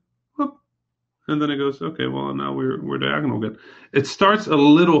goes like, whoop, and then it goes, okay, well, now we're diagonal again. It starts a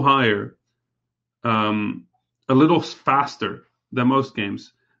little higher, a little faster than most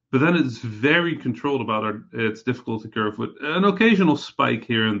games, but then it's very controlled about its difficulty curve with an occasional spike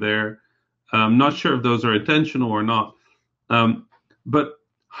here and there. I'm not sure if those are intentional or not. But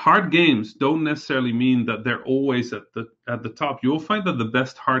hard games don't necessarily mean that they're always at the top. You'll find that the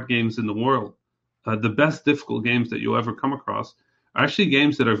best hard games in the world, the best difficult games that you'll ever come across, are actually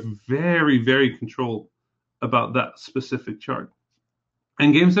games that are very, very controlled about that specific chart.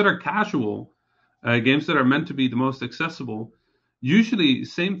 And games that are casual, games that are meant to be the most accessible, usually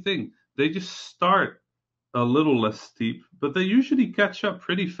same thing. They just start a little less steep, but they usually catch up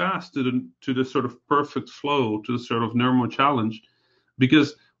pretty fast to the sort of perfect flow, to the sort of normal challenge,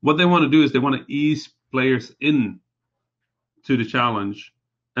 because what they want to do is they want to ease players in to the challenge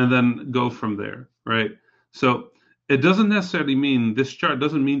and then go from there, right? So it doesn't necessarily mean, this chart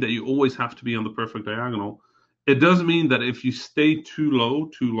doesn't mean that you always have to be on the perfect diagonal. It does mean that if you stay too low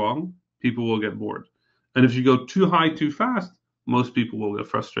too long, people will get bored. And if you go too high too fast, most people will get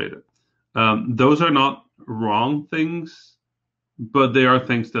frustrated. Those are not wrong things, but they are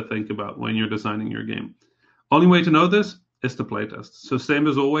things to think about when you're designing your game. Only way to know this is to playtest. So same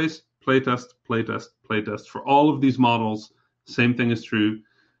as always, playtest, playtest, playtest. For all of these models, same thing is true.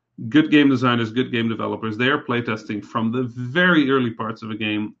 Good game designers, good game developers, they are playtesting from the very early parts of a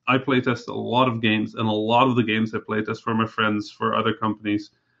game. I playtest a lot of games, and a lot of the games I playtest for my friends, for other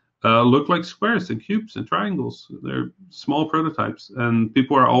companies, look like squares and cubes and triangles. They're small prototypes, and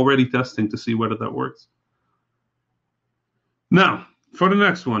people are already testing to see whether that works. Now, for the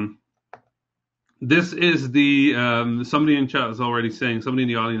next one. This is the, somebody in chat is already saying, somebody in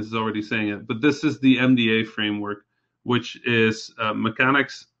the audience is already saying it, but this is the MDA framework, which is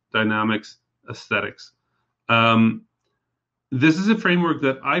mechanics, dynamics, aesthetics. This is a framework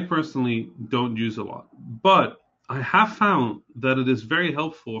that I personally don't use a lot, but I have found that it is very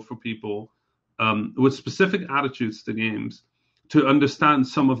helpful for people with specific attitudes to games to understand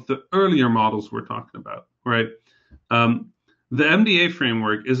some of the earlier models we're talking about, right? The MDA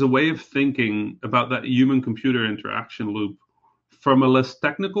framework is a way of thinking about that human-computer interaction loop from a less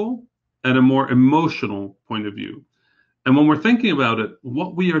technical and a more emotional point of view. And when we're thinking about it,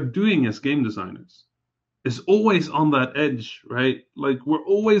 what we are doing as game designers is always on that edge, right? Like we're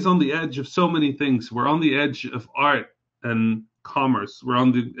always on the edge of so many things. We're on the edge of art and commerce. We're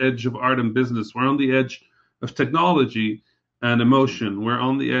on the edge of art and business. We're on the edge of technology and emotion. We're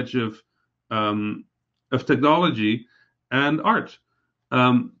on the edge of technology and art.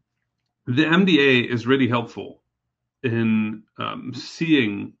 Um, the MDA is really helpful in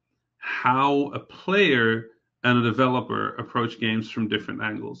seeing how a player and a developer approach games from different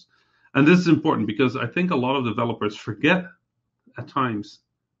angles. And this is important because I think a lot of developers forget at times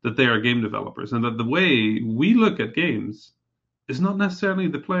that they are game developers and that the way we look at games is not necessarily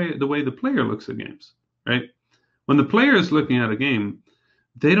the way the player looks at games, right? When the player is looking at a game,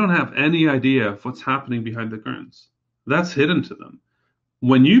 they don't have any idea of what's happening behind the curtains. That's hidden to them.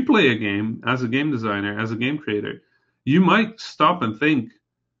 When you play a game as a game designer, as a game creator, you might stop and think,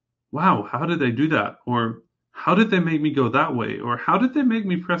 wow, how did they do that? Or how did they make me go that way? Or how did they make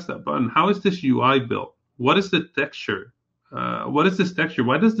me press that button? How is this UI built? What is the texture? What is this texture?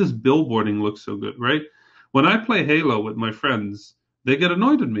 Why does this billboarding look so good, right? When I play Halo with my friends, they get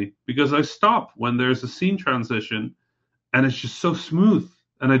annoyed at me because I stop when there's a scene transition and it's just so smooth.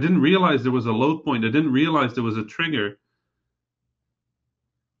 And I didn't realize there was a load point. I didn't realize there was a trigger.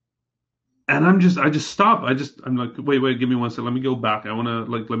 And I just stop. I'm like, wait, give me one second. Let me go back. I want to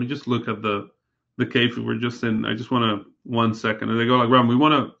let me just look at the cave we were just in. I just want to 1 second. And they go like, Ram, we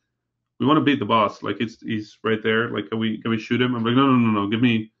want to beat the boss. Like he's right there. Like, can we shoot him? I'm like, no. Give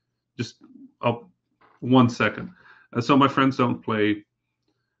me just up 1 second. So my friends don't play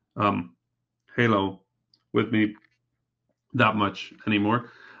Halo with me that much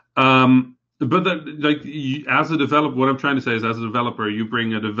anymore. But as a developer, what I'm trying to say is, as a developer, you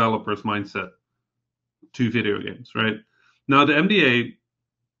bring a developer's mindset to video games, right? Now, the MDA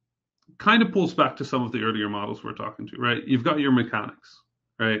kind of pulls back to some of the earlier models we're talking to, right? You've got your mechanics,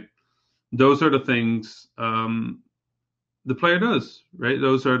 right? Those are the things the player does, right?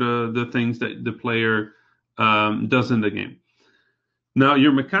 Those are the things that the player does in the game. Now,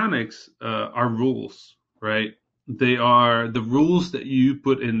 your mechanics are rules, right? They are the rules that you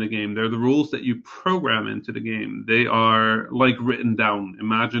put in the game. They're the rules that you program into the game. They are like written down.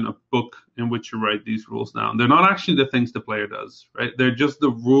 Imagine a book in which you write these rules down. They're not actually the things the player does, right? They're just the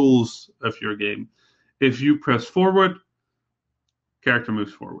rules of your game. If you press forward, character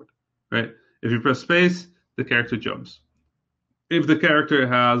moves forward, right? If you press space, the character jumps. If the character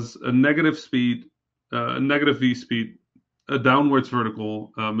has a negative speed, negative V speed, a downwards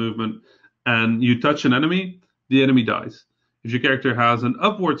vertical movement, and you touch an enemy, the enemy dies. If your character has an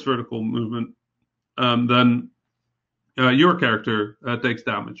upwards vertical movement, then your character takes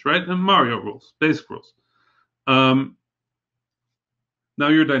damage, right? And Mario rules, basic rules. Now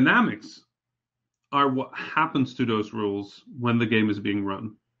your dynamics are what happens to those rules when the game is being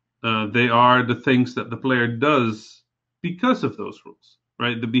run. They are the things that the player does because of those rules,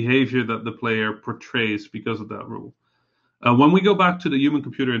 right? The behavior that the player portrays because of that rule. When we go back to the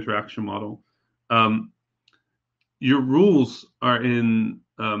human-computer interaction model, your rules are in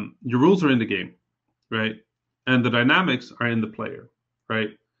the game, right? And the dynamics are in the player,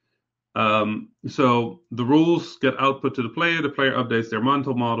 right? So the rules get output to the player updates their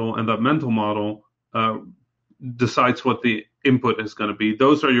mental model, and that mental model decides what the input is going to be.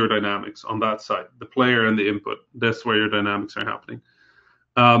 Those are your dynamics on that side, the player and the input. That's where your dynamics are happening.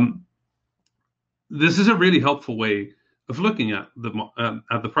 This is a really helpful way of looking at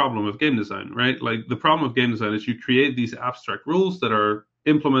the problem of game design, right? Like the problem of game design is you create these abstract rules that are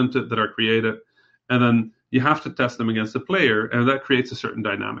implemented, that are created, and then you have to test them against the player, and that creates a certain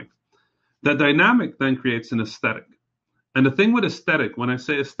dynamic. That dynamic then creates an aesthetic. And the thing with aesthetic, when I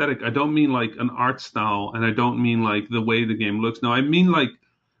say aesthetic, I don't mean like an art style, and I don't mean like the way the game looks. No, I mean like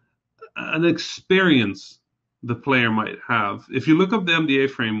an experience the player might have. If you look up the MDA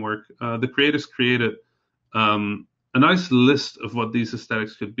framework, the creators created a nice list of what these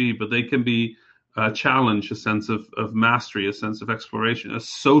aesthetics could be, but they can be a challenge, a sense of mastery, a sense of exploration, a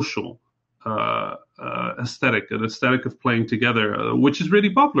social aesthetic, an aesthetic of playing together, which is really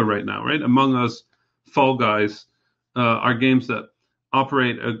popular right now, right? Among Us, Fall Guys are games that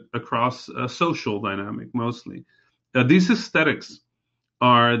operate across a social dynamic mostly. These aesthetics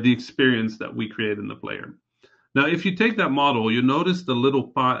are the experience that we create in the player. Now, if you take that model, you notice the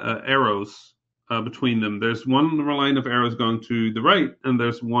little arrows between them. There's one line of arrows going to the right, and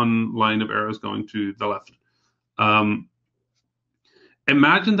there's one line of arrows going to the left.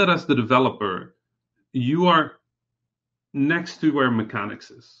 Imagine that as the developer, you are next to where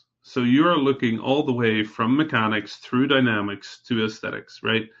mechanics is. So you are looking all the way from mechanics through dynamics to aesthetics,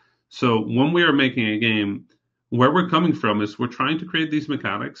 right? So when we are making a game, where we're coming from is we're trying to create these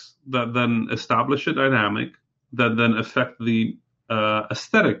mechanics that then establish a dynamic that then affect the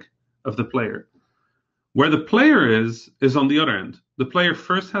aesthetic of the player. Where the player is on the other end. The player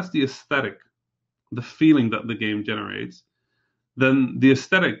first has the aesthetic, the feeling that the game generates. Then the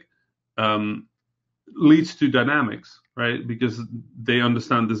aesthetic leads to dynamics, right? Because they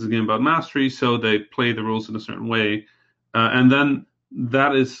understand this is a game about mastery, so they play the rules in a certain way. And then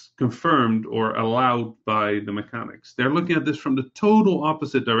that is confirmed or allowed by the mechanics. They're looking at this from the total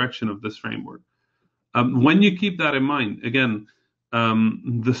opposite direction of this framework. When you keep that in mind, again,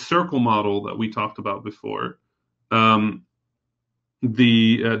 the circle model that we talked about before,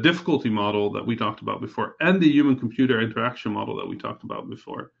 the difficulty model that we talked about before, and the human-computer interaction model that we talked about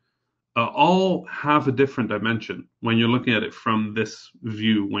before, all have a different dimension when you're looking at it from this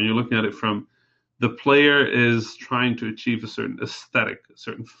view, when you're looking at it from the player is trying to achieve a certain aesthetic, a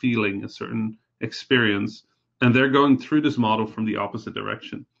certain feeling, a certain experience, and they're going through this model from the opposite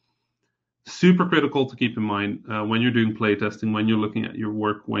direction. Super critical to keep in mind when you're doing playtesting, when you're looking at your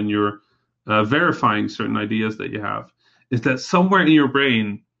work, when you're verifying certain ideas that you have, is that somewhere in your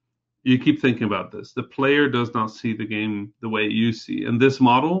brain, you keep thinking about this. The player does not see the game the way you see. And this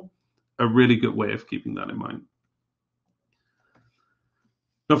model, a really good way of keeping that in mind.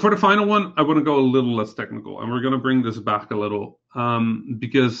 Now, for the final one, I want to go a little less technical, and we're going to bring this back a little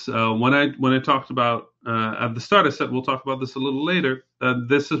because when I talked about at the start, I said we'll talk about this a little later.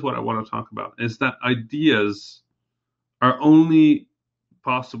 This is what I want to talk about: is that ideas are only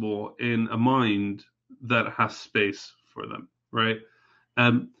possible in a mind that has space for them, right?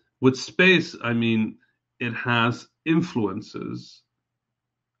 And with space, I mean it has influences,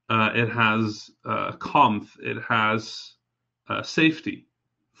 it has conf, it has safety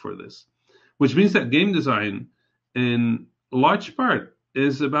for this, which means that game design in large part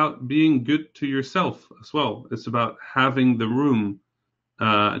is about being good to yourself as well. It's about having the room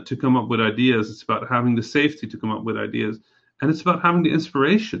to come up with ideas. It's about having the safety to come up with ideas. And it's about having the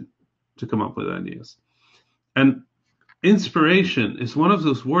inspiration to come up with ideas. And inspiration is one of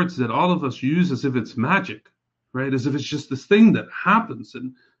those words that all of us use as if it's magic, right? As if it's just this thing that happens.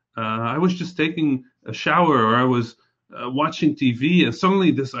 And I was just taking a shower, or I was watching TV, and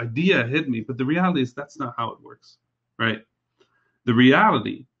suddenly this idea hit me. But the reality is that's not how it works, right? The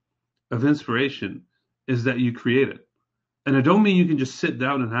reality of inspiration is that you create it. And I don't mean you can just sit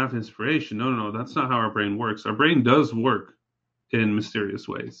down and have inspiration. No. That's not how our brain works. Our brain does work in mysterious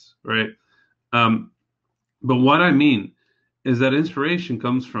ways, right? But what I mean is that inspiration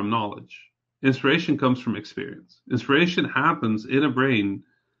comes from knowledge. Inspiration comes from experience. Inspiration happens in a brain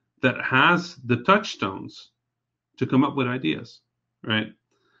that has the touchstones to come up with ideas, right?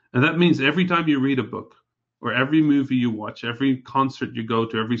 And that means every time you read a book, or every movie you watch, every concert you go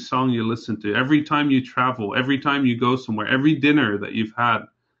to, every song you listen to, every time you travel, every time you go somewhere, every dinner that you've had,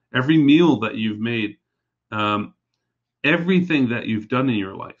 every meal that you've made, everything that you've done in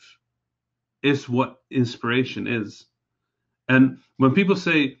your life is what inspiration is. And when people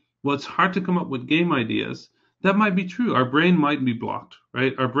say, well, it's hard to come up with game ideas, that might be true. Our brain might be blocked,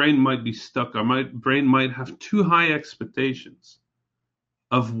 right? Our brain might be stuck. Our brain might have too high expectations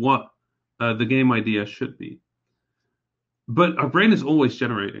of what the game idea should be. But our brain is always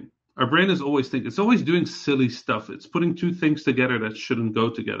generating. Our brain is always thinking. It's always doing silly stuff. It's putting two things together that shouldn't go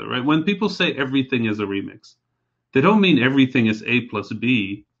together, right? When people say everything is a remix, they don't mean everything is A plus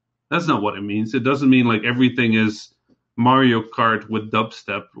B. That's not what it means. It doesn't mean like everything is Mario Kart with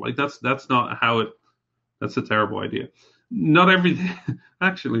dubstep. Like that's not how it. That's a terrible idea. Not everything,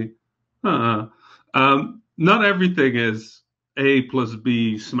 actually. Not everything is A plus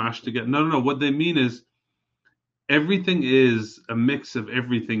B smashed together. No. What they mean is everything is a mix of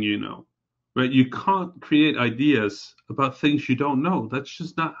everything you know, right? You can't create ideas about things you don't know. That's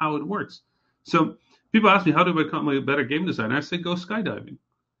just not how it works. So people ask me, how do I become a better game designer? I say, go skydiving.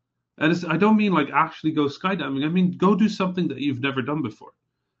 And I don't mean like actually go skydiving. I mean, go do something that you've never done before.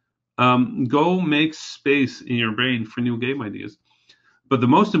 Go make space in your brain for new game ideas. But the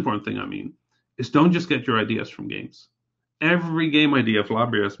most important thing, I mean, is don't just get your ideas from games. Every game idea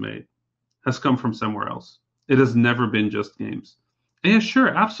Fabio has made has come from somewhere else. It has never been just games. And yeah, sure,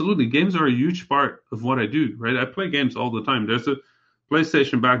 absolutely. Games are a huge part of what I do, right? I play games all the time. There's a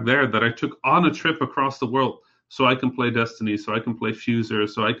PlayStation back there that I took on a trip across the world so I can play Destiny, so I can play Fuser,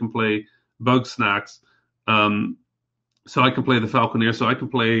 so I can play Bug Snacks, so I can play the Falconeer, so I can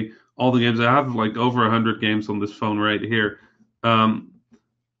play all the games. I have like over 100 games on this phone right here.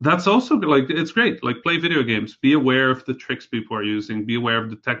 That's also like, it's great. Like, play video games. Be aware of the tricks people are using. Be aware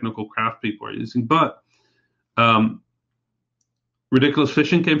of the technical craft people are using. But Ridiculous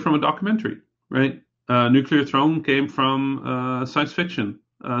Fishing came from a documentary, right? Nuclear Throne came from science fiction,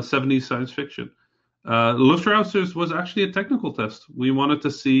 70s science fiction. Luftrausers was actually a technical test. We wanted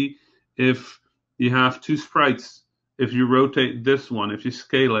to see if you have two sprites, if you rotate this one, if you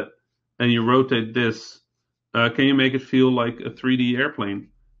scale it, and you rotate this, can you make it feel like a 3D airplane?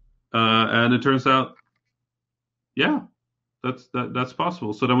 And it turns out, yeah, that's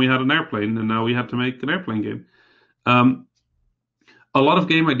possible. So then we had an airplane, and now we have to make an airplane game. A lot of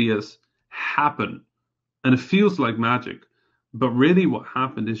game ideas happen, and it feels like magic. But really, what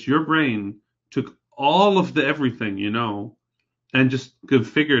happened is your brain took all of the everything and just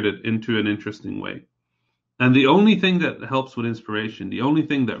configured it into an interesting way. And the only thing that helps with inspiration, the only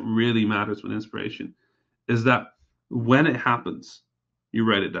thing that really matters with inspiration, is that when it happens, you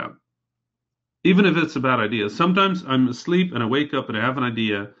write it down. Even if it's a bad idea. Sometimes I'm asleep and I wake up and I have an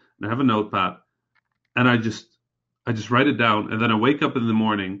idea and I have a notepad and I just write it down, and then I wake up in the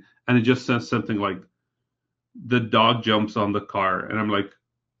morning and it just says something like, the dog jumps on the car, and I'm like,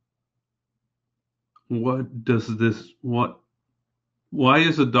 why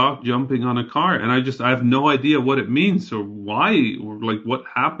is a dog jumping on a car? And I have no idea what it means or why, or like what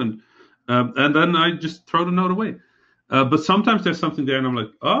happened. And then I just throw the note away. But sometimes there's something there and I'm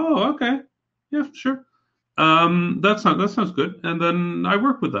like, oh, okay. Yeah, sure. That sounds good. And then I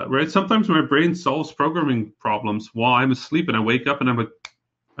work with that, right? Sometimes my brain solves programming problems while I'm asleep, and I wake up and I'm like,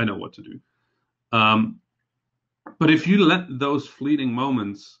 I know what to do. But if you let those fleeting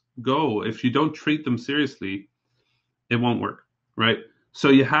moments go, if you don't treat them seriously, it won't work, right? So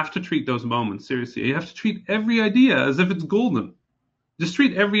you have to treat those moments seriously. You have to treat every idea as if it's golden. Just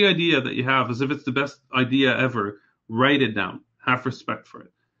treat every idea that you have as if it's the best idea ever. Write it down. Have respect for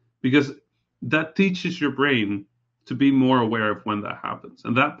it. Because that teaches your brain to be more aware of when that happens.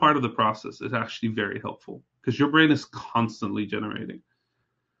 And that part of the process is actually very helpful because your brain is constantly generating.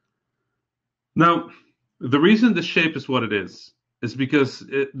 Now, the reason this shape is what it is because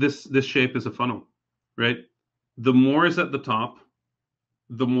this shape is a funnel, right? The more is at the top,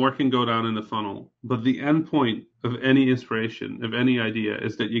 the more can go down in the funnel. But the end point of any inspiration, of any idea,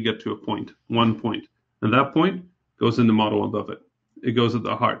 is that you get to a point, one point. And that point goes in the model above it. It goes at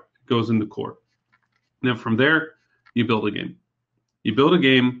the heart. It goes in the core. Now, from there, you build a game. You build a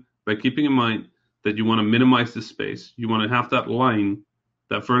game by keeping in mind that you want to minimize the space. You want to have that line,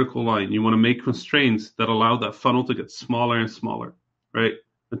 that vertical line. You want to make constraints that allow that funnel to get smaller and smaller, right?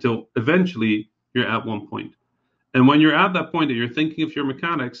 Until eventually you're at one point. And when you're at that point that you're thinking of your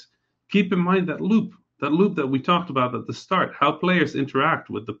mechanics, keep in mind that loop that we talked about at the start, how players interact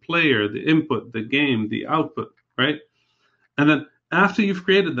with the player, the input, the game, the output, right? And then after you've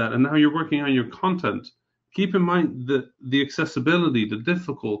created that and now you're working on your content, keep in mind the accessibility, the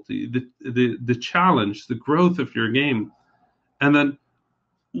difficulty, the challenge, the growth of your game. And then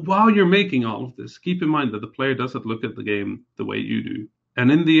while you're making all of this, keep in mind that the player doesn't look at the game the way you do. And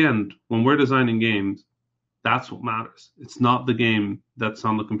in the end, when we're designing games, that's what matters. It's not the game that's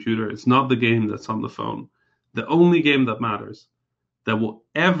on the computer. It's not the game that's on the phone. The only game that matters, that will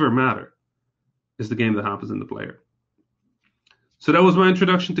ever matter, is the game that happens in the player. So that was my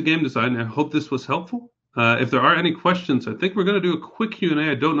introduction to game design. I hope this was helpful. If there are any questions, I think we're going to do a quick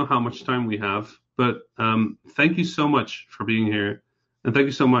Q&A. I don't know how much time we have, but thank you so much for being here. And thank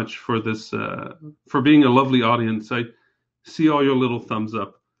you so much for this, for being a lovely audience. I see all your little thumbs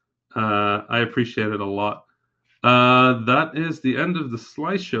up. I appreciate it a lot. That is the end of the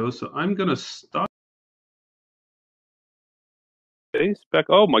slideshow. So I'm going to stop. Face back.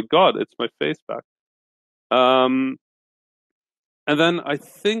 Oh my God, it's my face back. And then I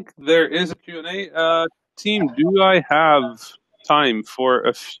think there is a Q&A. Team, do I have time for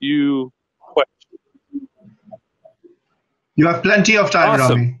a few questions? You have plenty of time,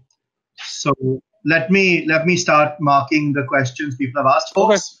 Awesome. Rami. So let me start marking the questions people have asked,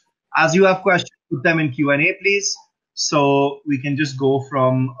 folks. Okay. As you have questions, put them in Q&A, please. So we can just go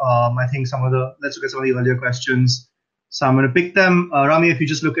from, I think let's look at some of the earlier questions. So I'm going to pick them. Rami, if you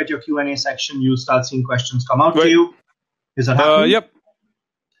just look at your Q&A section, you'll start seeing questions come out to you. Is that happening? Yep.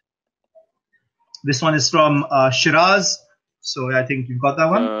 This one is from Shiraz. So I think you've got that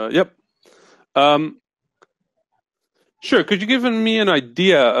one. Yep. Sure. Could you give me an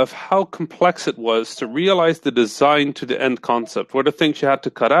idea of how complex it was to realize the design to the end concept? What are things you had to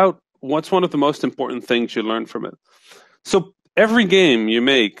cut out? What's one of the most important things you learned from it? So every game you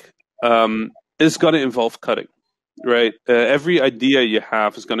make is going to involve cutting, right? Every idea you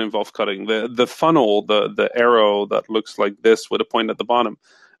have is going to involve cutting. The funnel, the arrow that looks like this with a point at the bottom,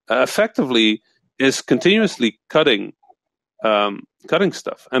 effectively is continuously cutting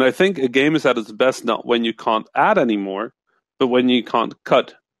stuff. And I think a game is at its best not when you can't add anymore, but when you can't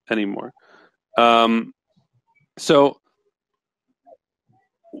cut anymore. So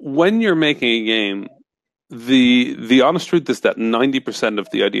when you're making a game, the honest truth is that 90% of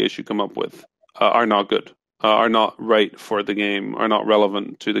the ideas you come up with are not good, are not right for the game, are not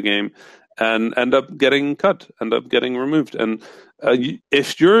relevant to the game, and end up getting cut, end up getting removed. And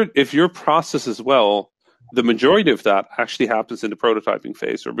if your process is well, the majority of that actually happens in the prototyping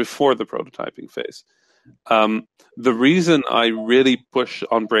phase or before the prototyping phase. The reason I really push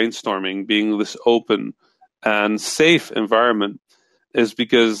on brainstorming being this open and safe environment is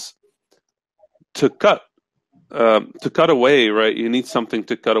because to cut away, right, you need something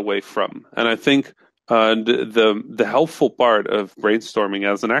to cut away from. And I think the helpful part of brainstorming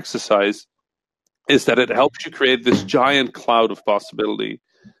as an exercise is that it helps you create this giant cloud of possibility,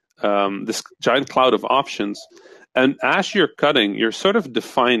 this giant cloud of options. And as you're cutting, you're sort of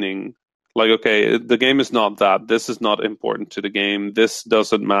defining, like, okay, the game is not that. This is not important to the game. This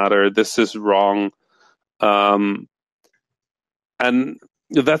doesn't matter. This is wrong. And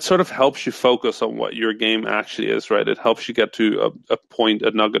that sort of helps you focus on what your game actually is, right? It helps you get to a point,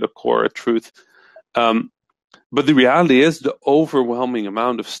 a nugget, a core, a truth. But the reality is the overwhelming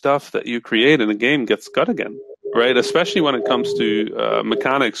amount of stuff that you create in a game gets cut again, right? Especially when it comes to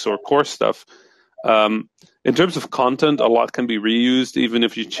mechanics or core stuff. In terms of content, a lot can be reused, even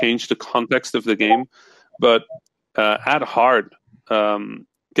if you change the context of the game. But at heart,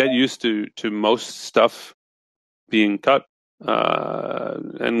 get used to most stuff being cut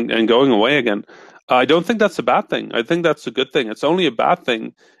and going away again. I don't think that's a bad thing. I think that's a good thing. It's only a bad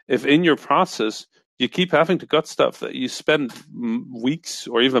thing if in your process you keep having to cut stuff that you spend weeks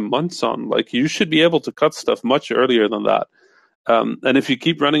or even months on. Like, you should be able to cut stuff much earlier than that. And if you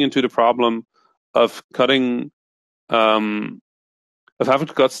keep running into the problem of cutting, of having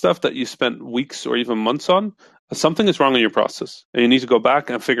to cut stuff that you spent weeks or even months on, something is wrong in your process, and you need to go back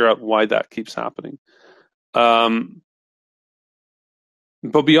and figure out why that keeps happening.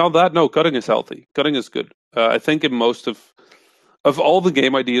 But beyond that, no, cutting is healthy. Cutting is good. I think in most of all the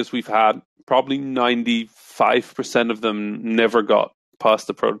game ideas we've had, probably 95% of them never got past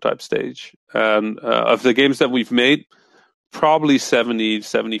the prototype stage. And of the games that we've made, probably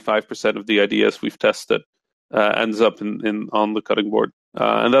 75% of the ideas we've tested ends up on the cutting board.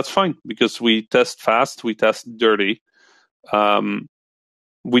 And that's fine, because we test fast, we test dirty.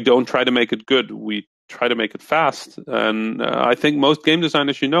 We don't try to make it good. We try to make it fast. And I think most game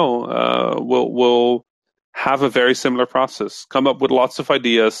designers, will have a very similar process. Come up with lots of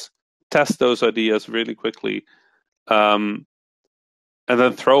ideas, test those ideas really quickly, and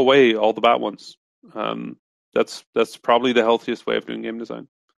then throw away all the bad ones. That's probably the healthiest way of doing game design.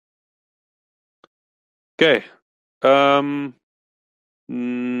 Okay. I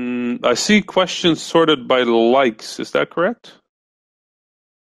see questions sorted by likes. Is that correct?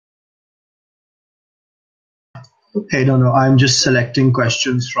 Okay, no. I'm just selecting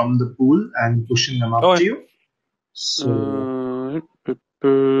questions from the pool and pushing them up to you. So,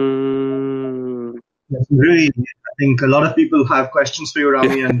 really, I think a lot of people have questions for you,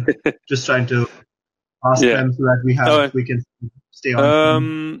 Rami, and just trying to ask them so that we can stay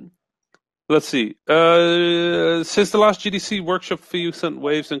on. Let's see. Since the last GDC workshop fee, you sent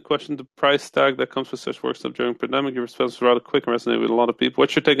waves and questioned the price tag that comes with such workshop during pandemic. Your response was rather quick and resonated with a lot of people.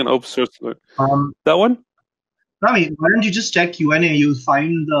 What's your take on open source? That one? Rami, why don't you just check Q&A? You'll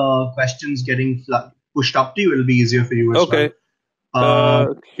find the questions getting pushed up to you. It'll be easier for you as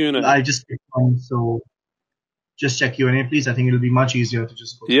well. Q&A. I just clicked on, so just check Q&A, please. I think it'll be much easier to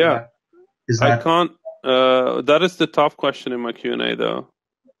just go through that. I can't. That is the top question in my Q&A, though.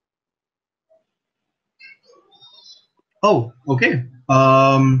 Oh, okay.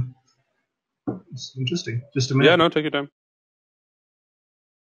 It's interesting. Just a minute. Yeah, no, take your time.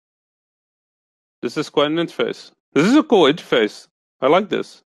 This is quite an interface. This is a cool interface. I like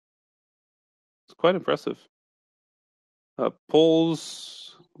this. It's quite impressive.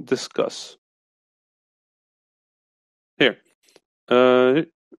 Polls, discuss. Here.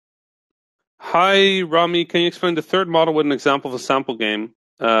 Hi, Rami. Can you explain the third model with an example of a sample game?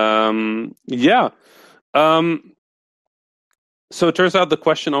 Yeah. So it turns out the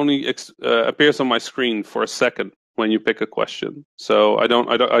question only appears on my screen for a second when you pick a question. So I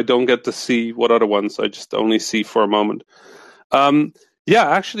don't get to see what other ones. I just only see for a moment.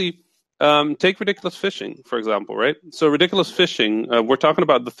 Actually, take ridiculous fishing, for example, right? So ridiculous fishing, we're talking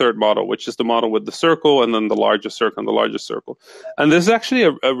about the third model, which is the model with the circle and then the larger circle and the larger circle. And this is actually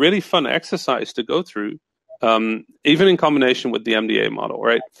a really fun exercise to go through, even in combination with the MDA model,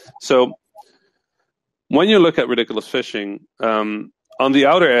 right? So when you look at ridiculous fishing, On the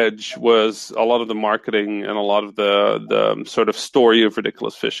outer edge was a lot of the marketing and a lot of the sort of story of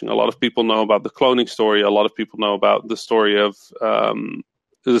ridiculous fishing. A lot of people know about the cloning story. A lot of people know about the story of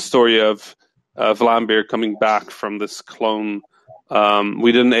Vlambeer coming back from this clone.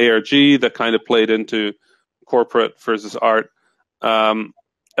 We did an ARG that kind of played into corporate versus art. And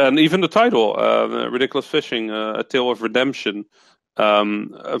even the title, Ridiculous Fishing, A Tale of Redemption,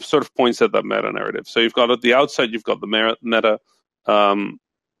 sort of points at that meta narrative. So you've got at the outside, you've got the meta.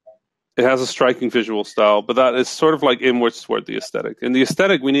 It has a striking visual style, but that is sort of like inwards toward the aesthetic. In the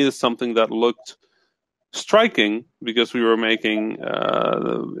aesthetic, we needed something that looked striking because we were making,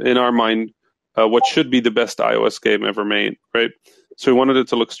 in our mind, what should be the best iOS game ever made, right? So we wanted it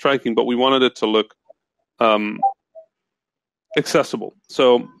to look striking, but we wanted it to look accessible.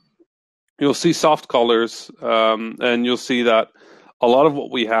 So you'll see soft colors, and you'll see that a lot of what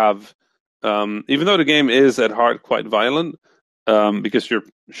we have, even though the game is at heart quite violent, because you're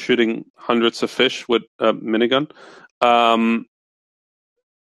shooting hundreds of fish with a minigun,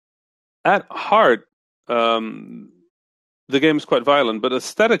 at heart, the game is quite violent, but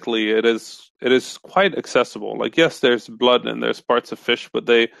aesthetically, it is quite accessible. Like, yes, there's blood and there's parts of fish, but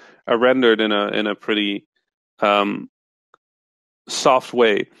they are rendered in a pretty soft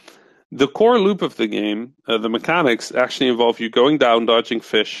way. The core loop of the game, the mechanics, actually involve you going down, dodging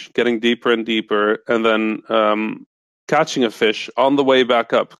fish, getting deeper and deeper, and then catching a fish on the way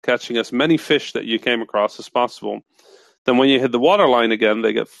back up, catching as many fish that you came across as possible. Then when you hit the water line again,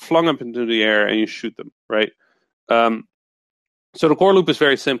 they get flung up into the air and you shoot them, right? So the core loop is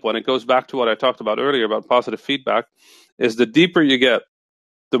very simple, and it goes back to what I talked about earlier about positive feedback, is the deeper you get,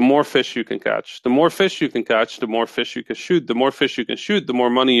 the more fish you can catch. The more fish you can catch, the more fish you can shoot. The more fish you can shoot, the more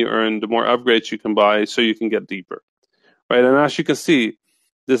money you earn, the more upgrades you can buy so you can get deeper, right? And as you can see,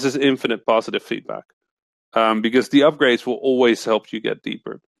 this is infinite positive feedback, because the upgrades will always help you get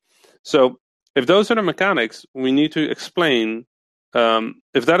deeper. So if those are the mechanics, we need to explain,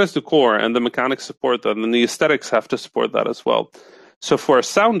 if that is the core and the mechanics support that, then the aesthetics have to support that as well. So for a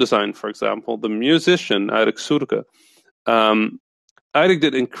sound design, for example, the musician, Eirik Surke, Eirik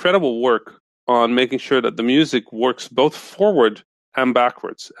did incredible work on making sure that the music works both forward and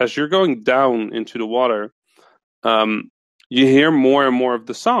backwards. As you're going down into the water, you hear more and more of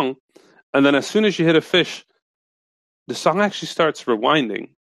the song, and then as soon as you hit a fish, the song actually starts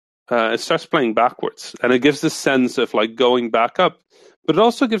rewinding. It starts playing backwards, and it gives this sense of like going back up, but it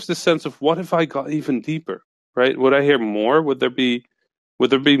also gives this sense of, what if I got even deeper, right? Would I hear more? Would there be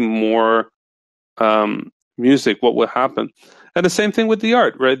more music? What would happen? And the same thing with the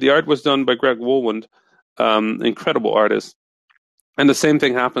art, right? The art was done by Greg Woolwand, incredible artist. And the same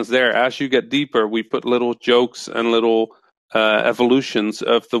thing happens there. As you get deeper, we put little jokes and little evolutions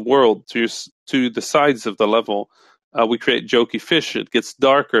of the world to the sides of the level. We create jokey fish. It gets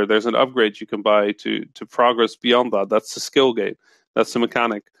darker. There's an upgrade you can buy to progress beyond that. That's the skill gate. That's the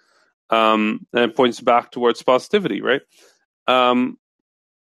mechanic. And it points back towards positivity, right?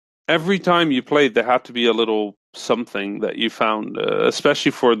 Every time you played, there had to be a little something that you found,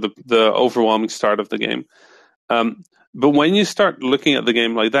 especially for the overwhelming start of the game. But when you start looking at the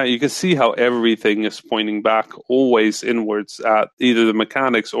game like that, you can see how everything is pointing back always inwards at either the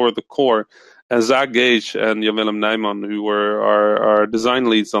mechanics or the core. And Zach Gage and Jan-Willem Nijman, who were our design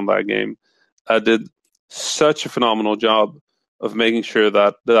leads on that game, did such a phenomenal job of making sure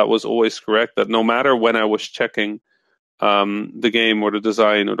that that was always correct, that no matter when I was checking the game or the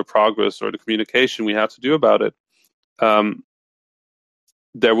design or the progress or the communication we had to do about it,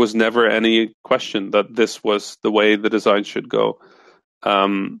 there was never any question that this was the way the design should go.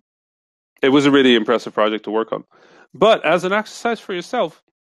 It was a really impressive project to work on. But as an exercise for yourself,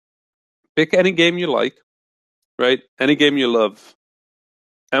 pick any game you like, right? Any game you love,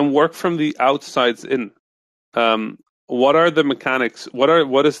 and work from the outsides in. What are the mechanics?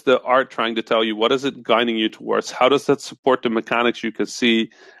 What is the art trying to tell you? What is it guiding you towards? How does that support the mechanics you can see?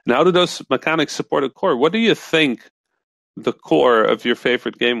 And how do those mechanics support a core? What do you think the core of your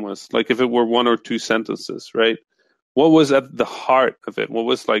favorite game was? Like, if it were one or two sentences, right? What was at the heart of it? What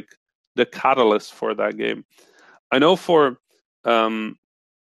was like the catalyst for that game? I know for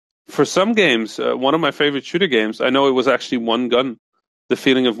some games, one of my favorite shooter games, I know it was actually one gun, the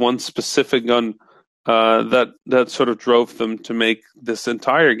feeling of one specific gun that sort of drove them to make this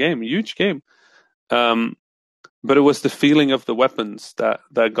entire game, a huge game. But it was the feeling of the weapons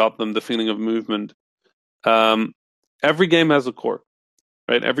that got them, the feeling of movement. Every game has a core,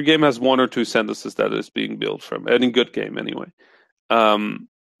 right? Every game has one or two sentences that is being built from. Any good game, anyway.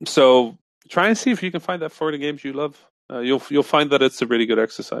 So try and see if you can find that for the games you love. You'll find that it's a really good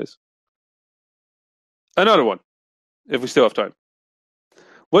exercise. Another one, if we still have time.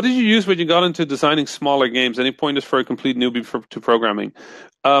 What did you use when you got into designing smaller games? Any pointers for a complete newbie to programming?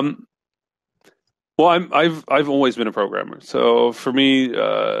 Um, well, I've always been a programmer, so for me,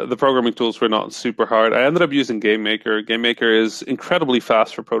 the programming tools were not super hard. I ended up using GameMaker. GameMaker is incredibly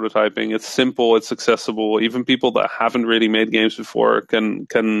fast for prototyping. It's simple, it's accessible. Even people that haven't really made games before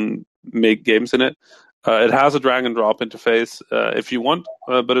can make games in it. It has a drag and drop interface if you want,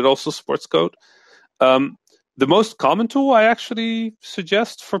 but it also supports code. Um, the most common tool I actually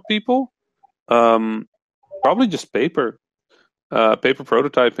suggest for people, probably just paper. Paper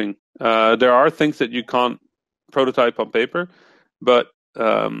prototyping. There are things that you can't prototype on paper, but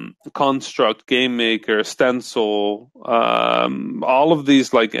Construct, GameMaker, Stencil, all of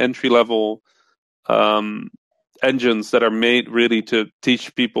these like entry level engines that are made really to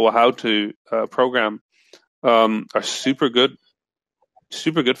teach people how to program are super good.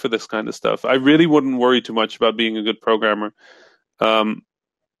 Super good for this kind of stuff. I really wouldn't worry too much about being a good programmer. Um,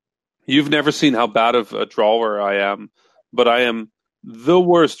 you've never seen how bad of a drawer I am, but I am the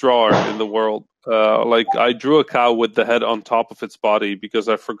worst drawer in the world. Like I drew a cow with the head on top of its body because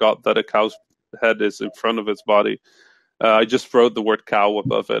I forgot that a cow's head is in front of its body. I just wrote the word cow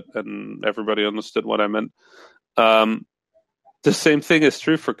above it, and everybody understood what I meant. Um, the same thing is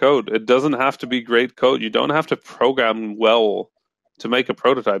true for code. It doesn't have to be great code. You don't have to program well to make a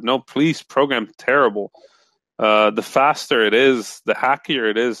prototype. No, please program terrible. The faster it is, the hackier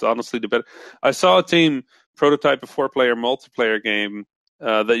it is, honestly, the better. I saw a team prototype a 4-player multiplayer game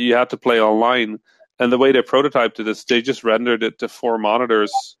that you had to play online. And the way they prototyped it is they just rendered it to 4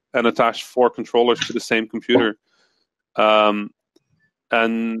 monitors and attached 4 controllers to the same computer. And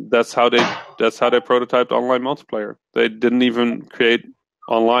that's how they prototyped online multiplayer. They didn't even create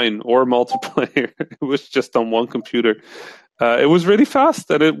online or multiplayer. It was just on one computer. It was really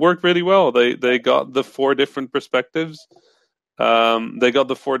fast and it worked really well. They got the 4 different perspectives. They got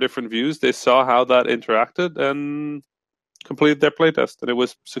the 4 different views. They saw how that interacted and completed their playtest, and it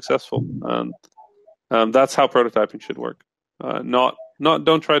was successful. And that's how prototyping should work. Not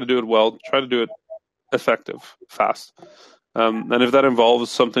don't try to do it well. Try to do it effective, fast. And if that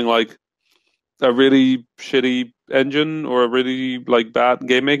involves something like a really shitty engine or a really like bad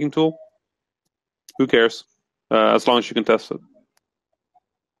game making tool, who cares? As long as you can test it.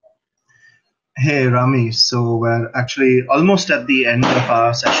 Hey, Rami. So we're actually almost at the end of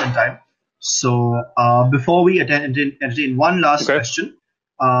our session time. So before we entertain one last question,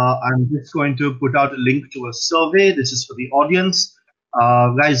 I'm just going to put out a link to a survey. This is for the audience.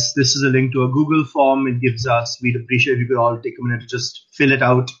 Guys, this is a link to a Google form. It gives us, we'd appreciate if you could all take a minute to just fill it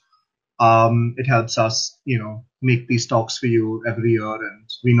out. It helps us, make these talks for you every year, and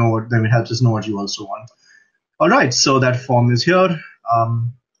we know what, then it helps us know what you also want. All right, so that form is here.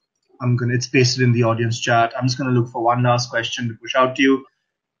 It's pasted in the audience chat. I'm just gonna look for one last question to push out to you.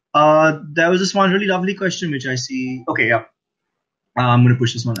 There was this one really lovely question which I see. Okay, yeah. I'm gonna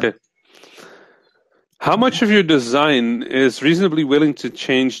push this one out. How much of your design is reasonably willing to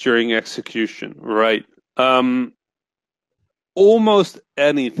change during execution? Right. Almost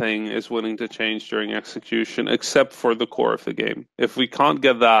anything is willing to change during execution except for the core of the game. If we can't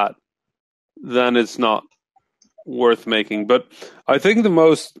get that, then it's not worth making. But I think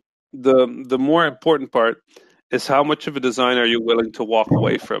the more important part is how much of a design are you willing to walk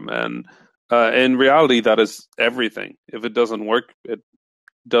away from. And in reality, that is everything. If it doesn't work, it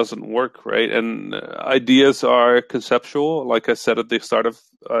doesn't work, right? And ideas are conceptual. Like I said at the start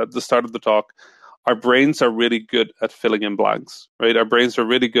of the talk, our brains are really good at filling in blanks, right? Our brains are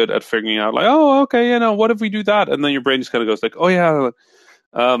really good at figuring out, like, oh, okay, what if we do that? And then your brain just kind of goes like, oh yeah.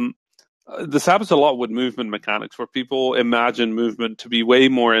 This happens a lot with movement mechanics, where people imagine movement to be way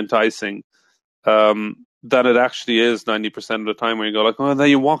more enticing than it actually is 90% of the time, where you go like, oh, and then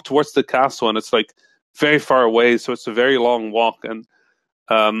you walk towards the castle and it's like very far away, so it's a very long walk. And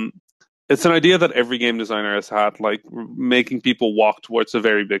it's an idea that every game designer has had, like making people walk towards a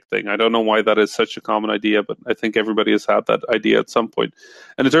very big thing. I don't know why that is such a common idea, but I think everybody has had that idea at some point.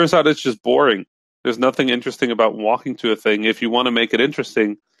 And it turns out it's just boring. There's nothing interesting about walking to a thing. If you want to make it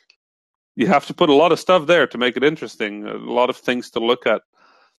interesting, you have to put a lot of stuff there to make it interesting, a lot of things to look at.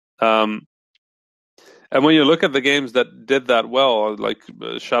 And when you look at the games that did that well, like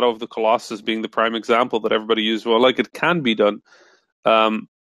Shadow of the Colossus being the prime example that everybody used, well, like it can be done.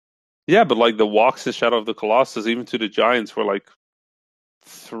 Yeah, but like the walks in Shadow of the Colossus, even to the giants, were like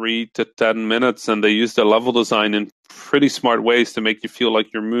 3 to 10 minutes, and they used their level design in pretty smart ways to make you feel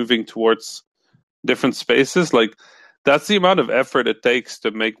like you're moving towards different spaces. Like that's the amount of effort it takes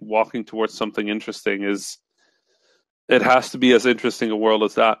to make walking towards something interesting. It has to be as interesting a world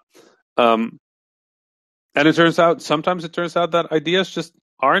as that. And sometimes it turns out that ideas just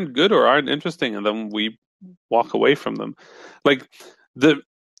aren't good or aren't interesting, and then we walk away from them. Like the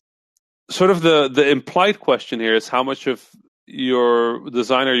implied question here is how much of your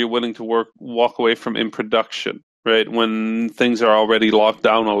design are you willing to walk away from in production, right? When things are already locked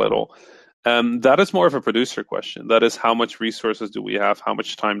down a little. That is more of a producer question. That is, how much resources do we have? How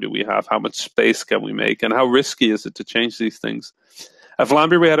much time do we have? How much space can we make? And how risky is it to change these things? At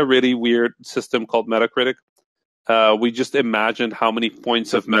Vlambeer, we had a really weird system called Metacritic. We just imagined how many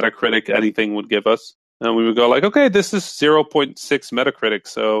points of Metacritic anything would give us. And we would go like, okay, this is 0.6 Metacritic.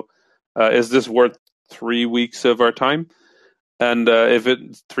 So is this worth 3 weeks of our time? And if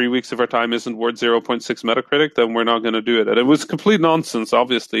 3 weeks of our time isn't worth 0.6 Metacritic, then we're not going to do it. And it was complete nonsense,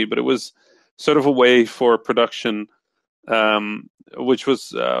 obviously, but it was sort of a way for production, which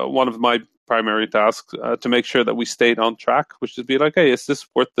was one of my primary tasks, to make sure that we stayed on track, which would be like, hey, is this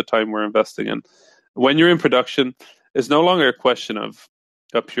worth the time we're investing in? When you're in production, it's no longer a question of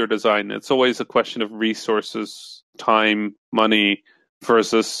a pure design. It's always a question of resources, time, money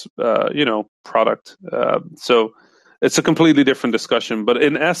versus, product. So it's a completely different discussion. But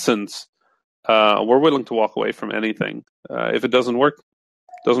in essence, we're willing to walk away from anything. If it doesn't work,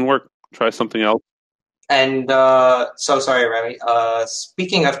 Try something else. And so sorry, Rami.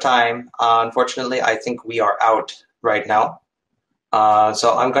 Speaking of time, unfortunately, I think we are out right now.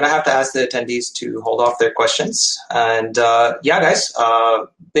 So I'm going to have to ask the attendees to hold off their questions. And guys,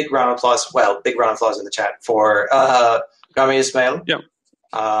 big round of applause. Well, big round of applause in the chat for Rami Ismail. Yeah.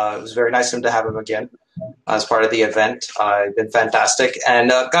 It was very nice of him to have him again as part of the event. It's been fantastic. And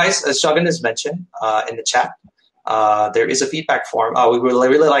guys, as Shagan has mentioned in the chat, there is a feedback form. We would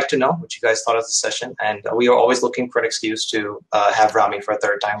really like to know what you guys thought of the session, and we are always looking for an excuse to have Rami for a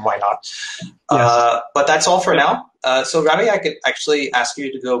third time. Why not? Yes. But that's all for now. So Rami, I could actually ask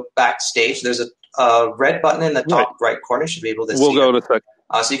you to go backstage. There's a red button in the top right corner. You should be able to see We'll go in a sec.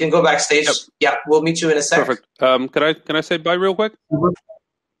 So you can go backstage. Yep. Yeah, we'll meet you in a sec. Perfect. Can I say bye real quick?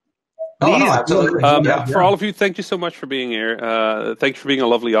 Oh, no, absolutely. For all of you, thank you so much for being here. Thank you for being a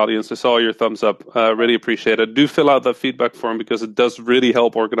lovely audience. I saw your thumbs up. Really appreciate it. Do fill out that feedback form because it does really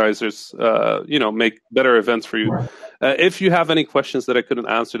help organizers, make better events for you. If you have any questions that I couldn't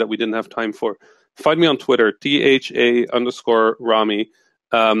answer that we didn't have time for, find me on Twitter, @THA_Rami.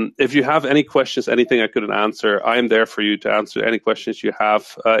 If you have any questions, anything I couldn't answer, I am there for you to answer any questions you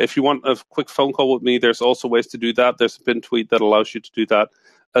have. If you want a quick phone call with me, there's also ways to do that. There's a pinned tweet that allows you to do that.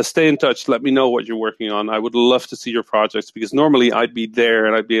 Stay in touch. Let me know what you're working on. I would love to see your projects because normally I'd be there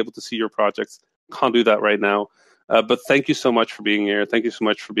and I'd be able to see your projects. Can't do that right now. But thank you so much for being here. Thank you so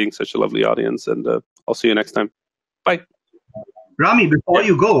much for being such a lovely audience. And I'll see you next time. Bye. Rami, before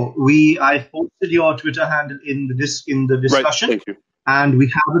you go, I posted your Twitter handle in the discussion. Right, thank you. And we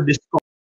have a Discord.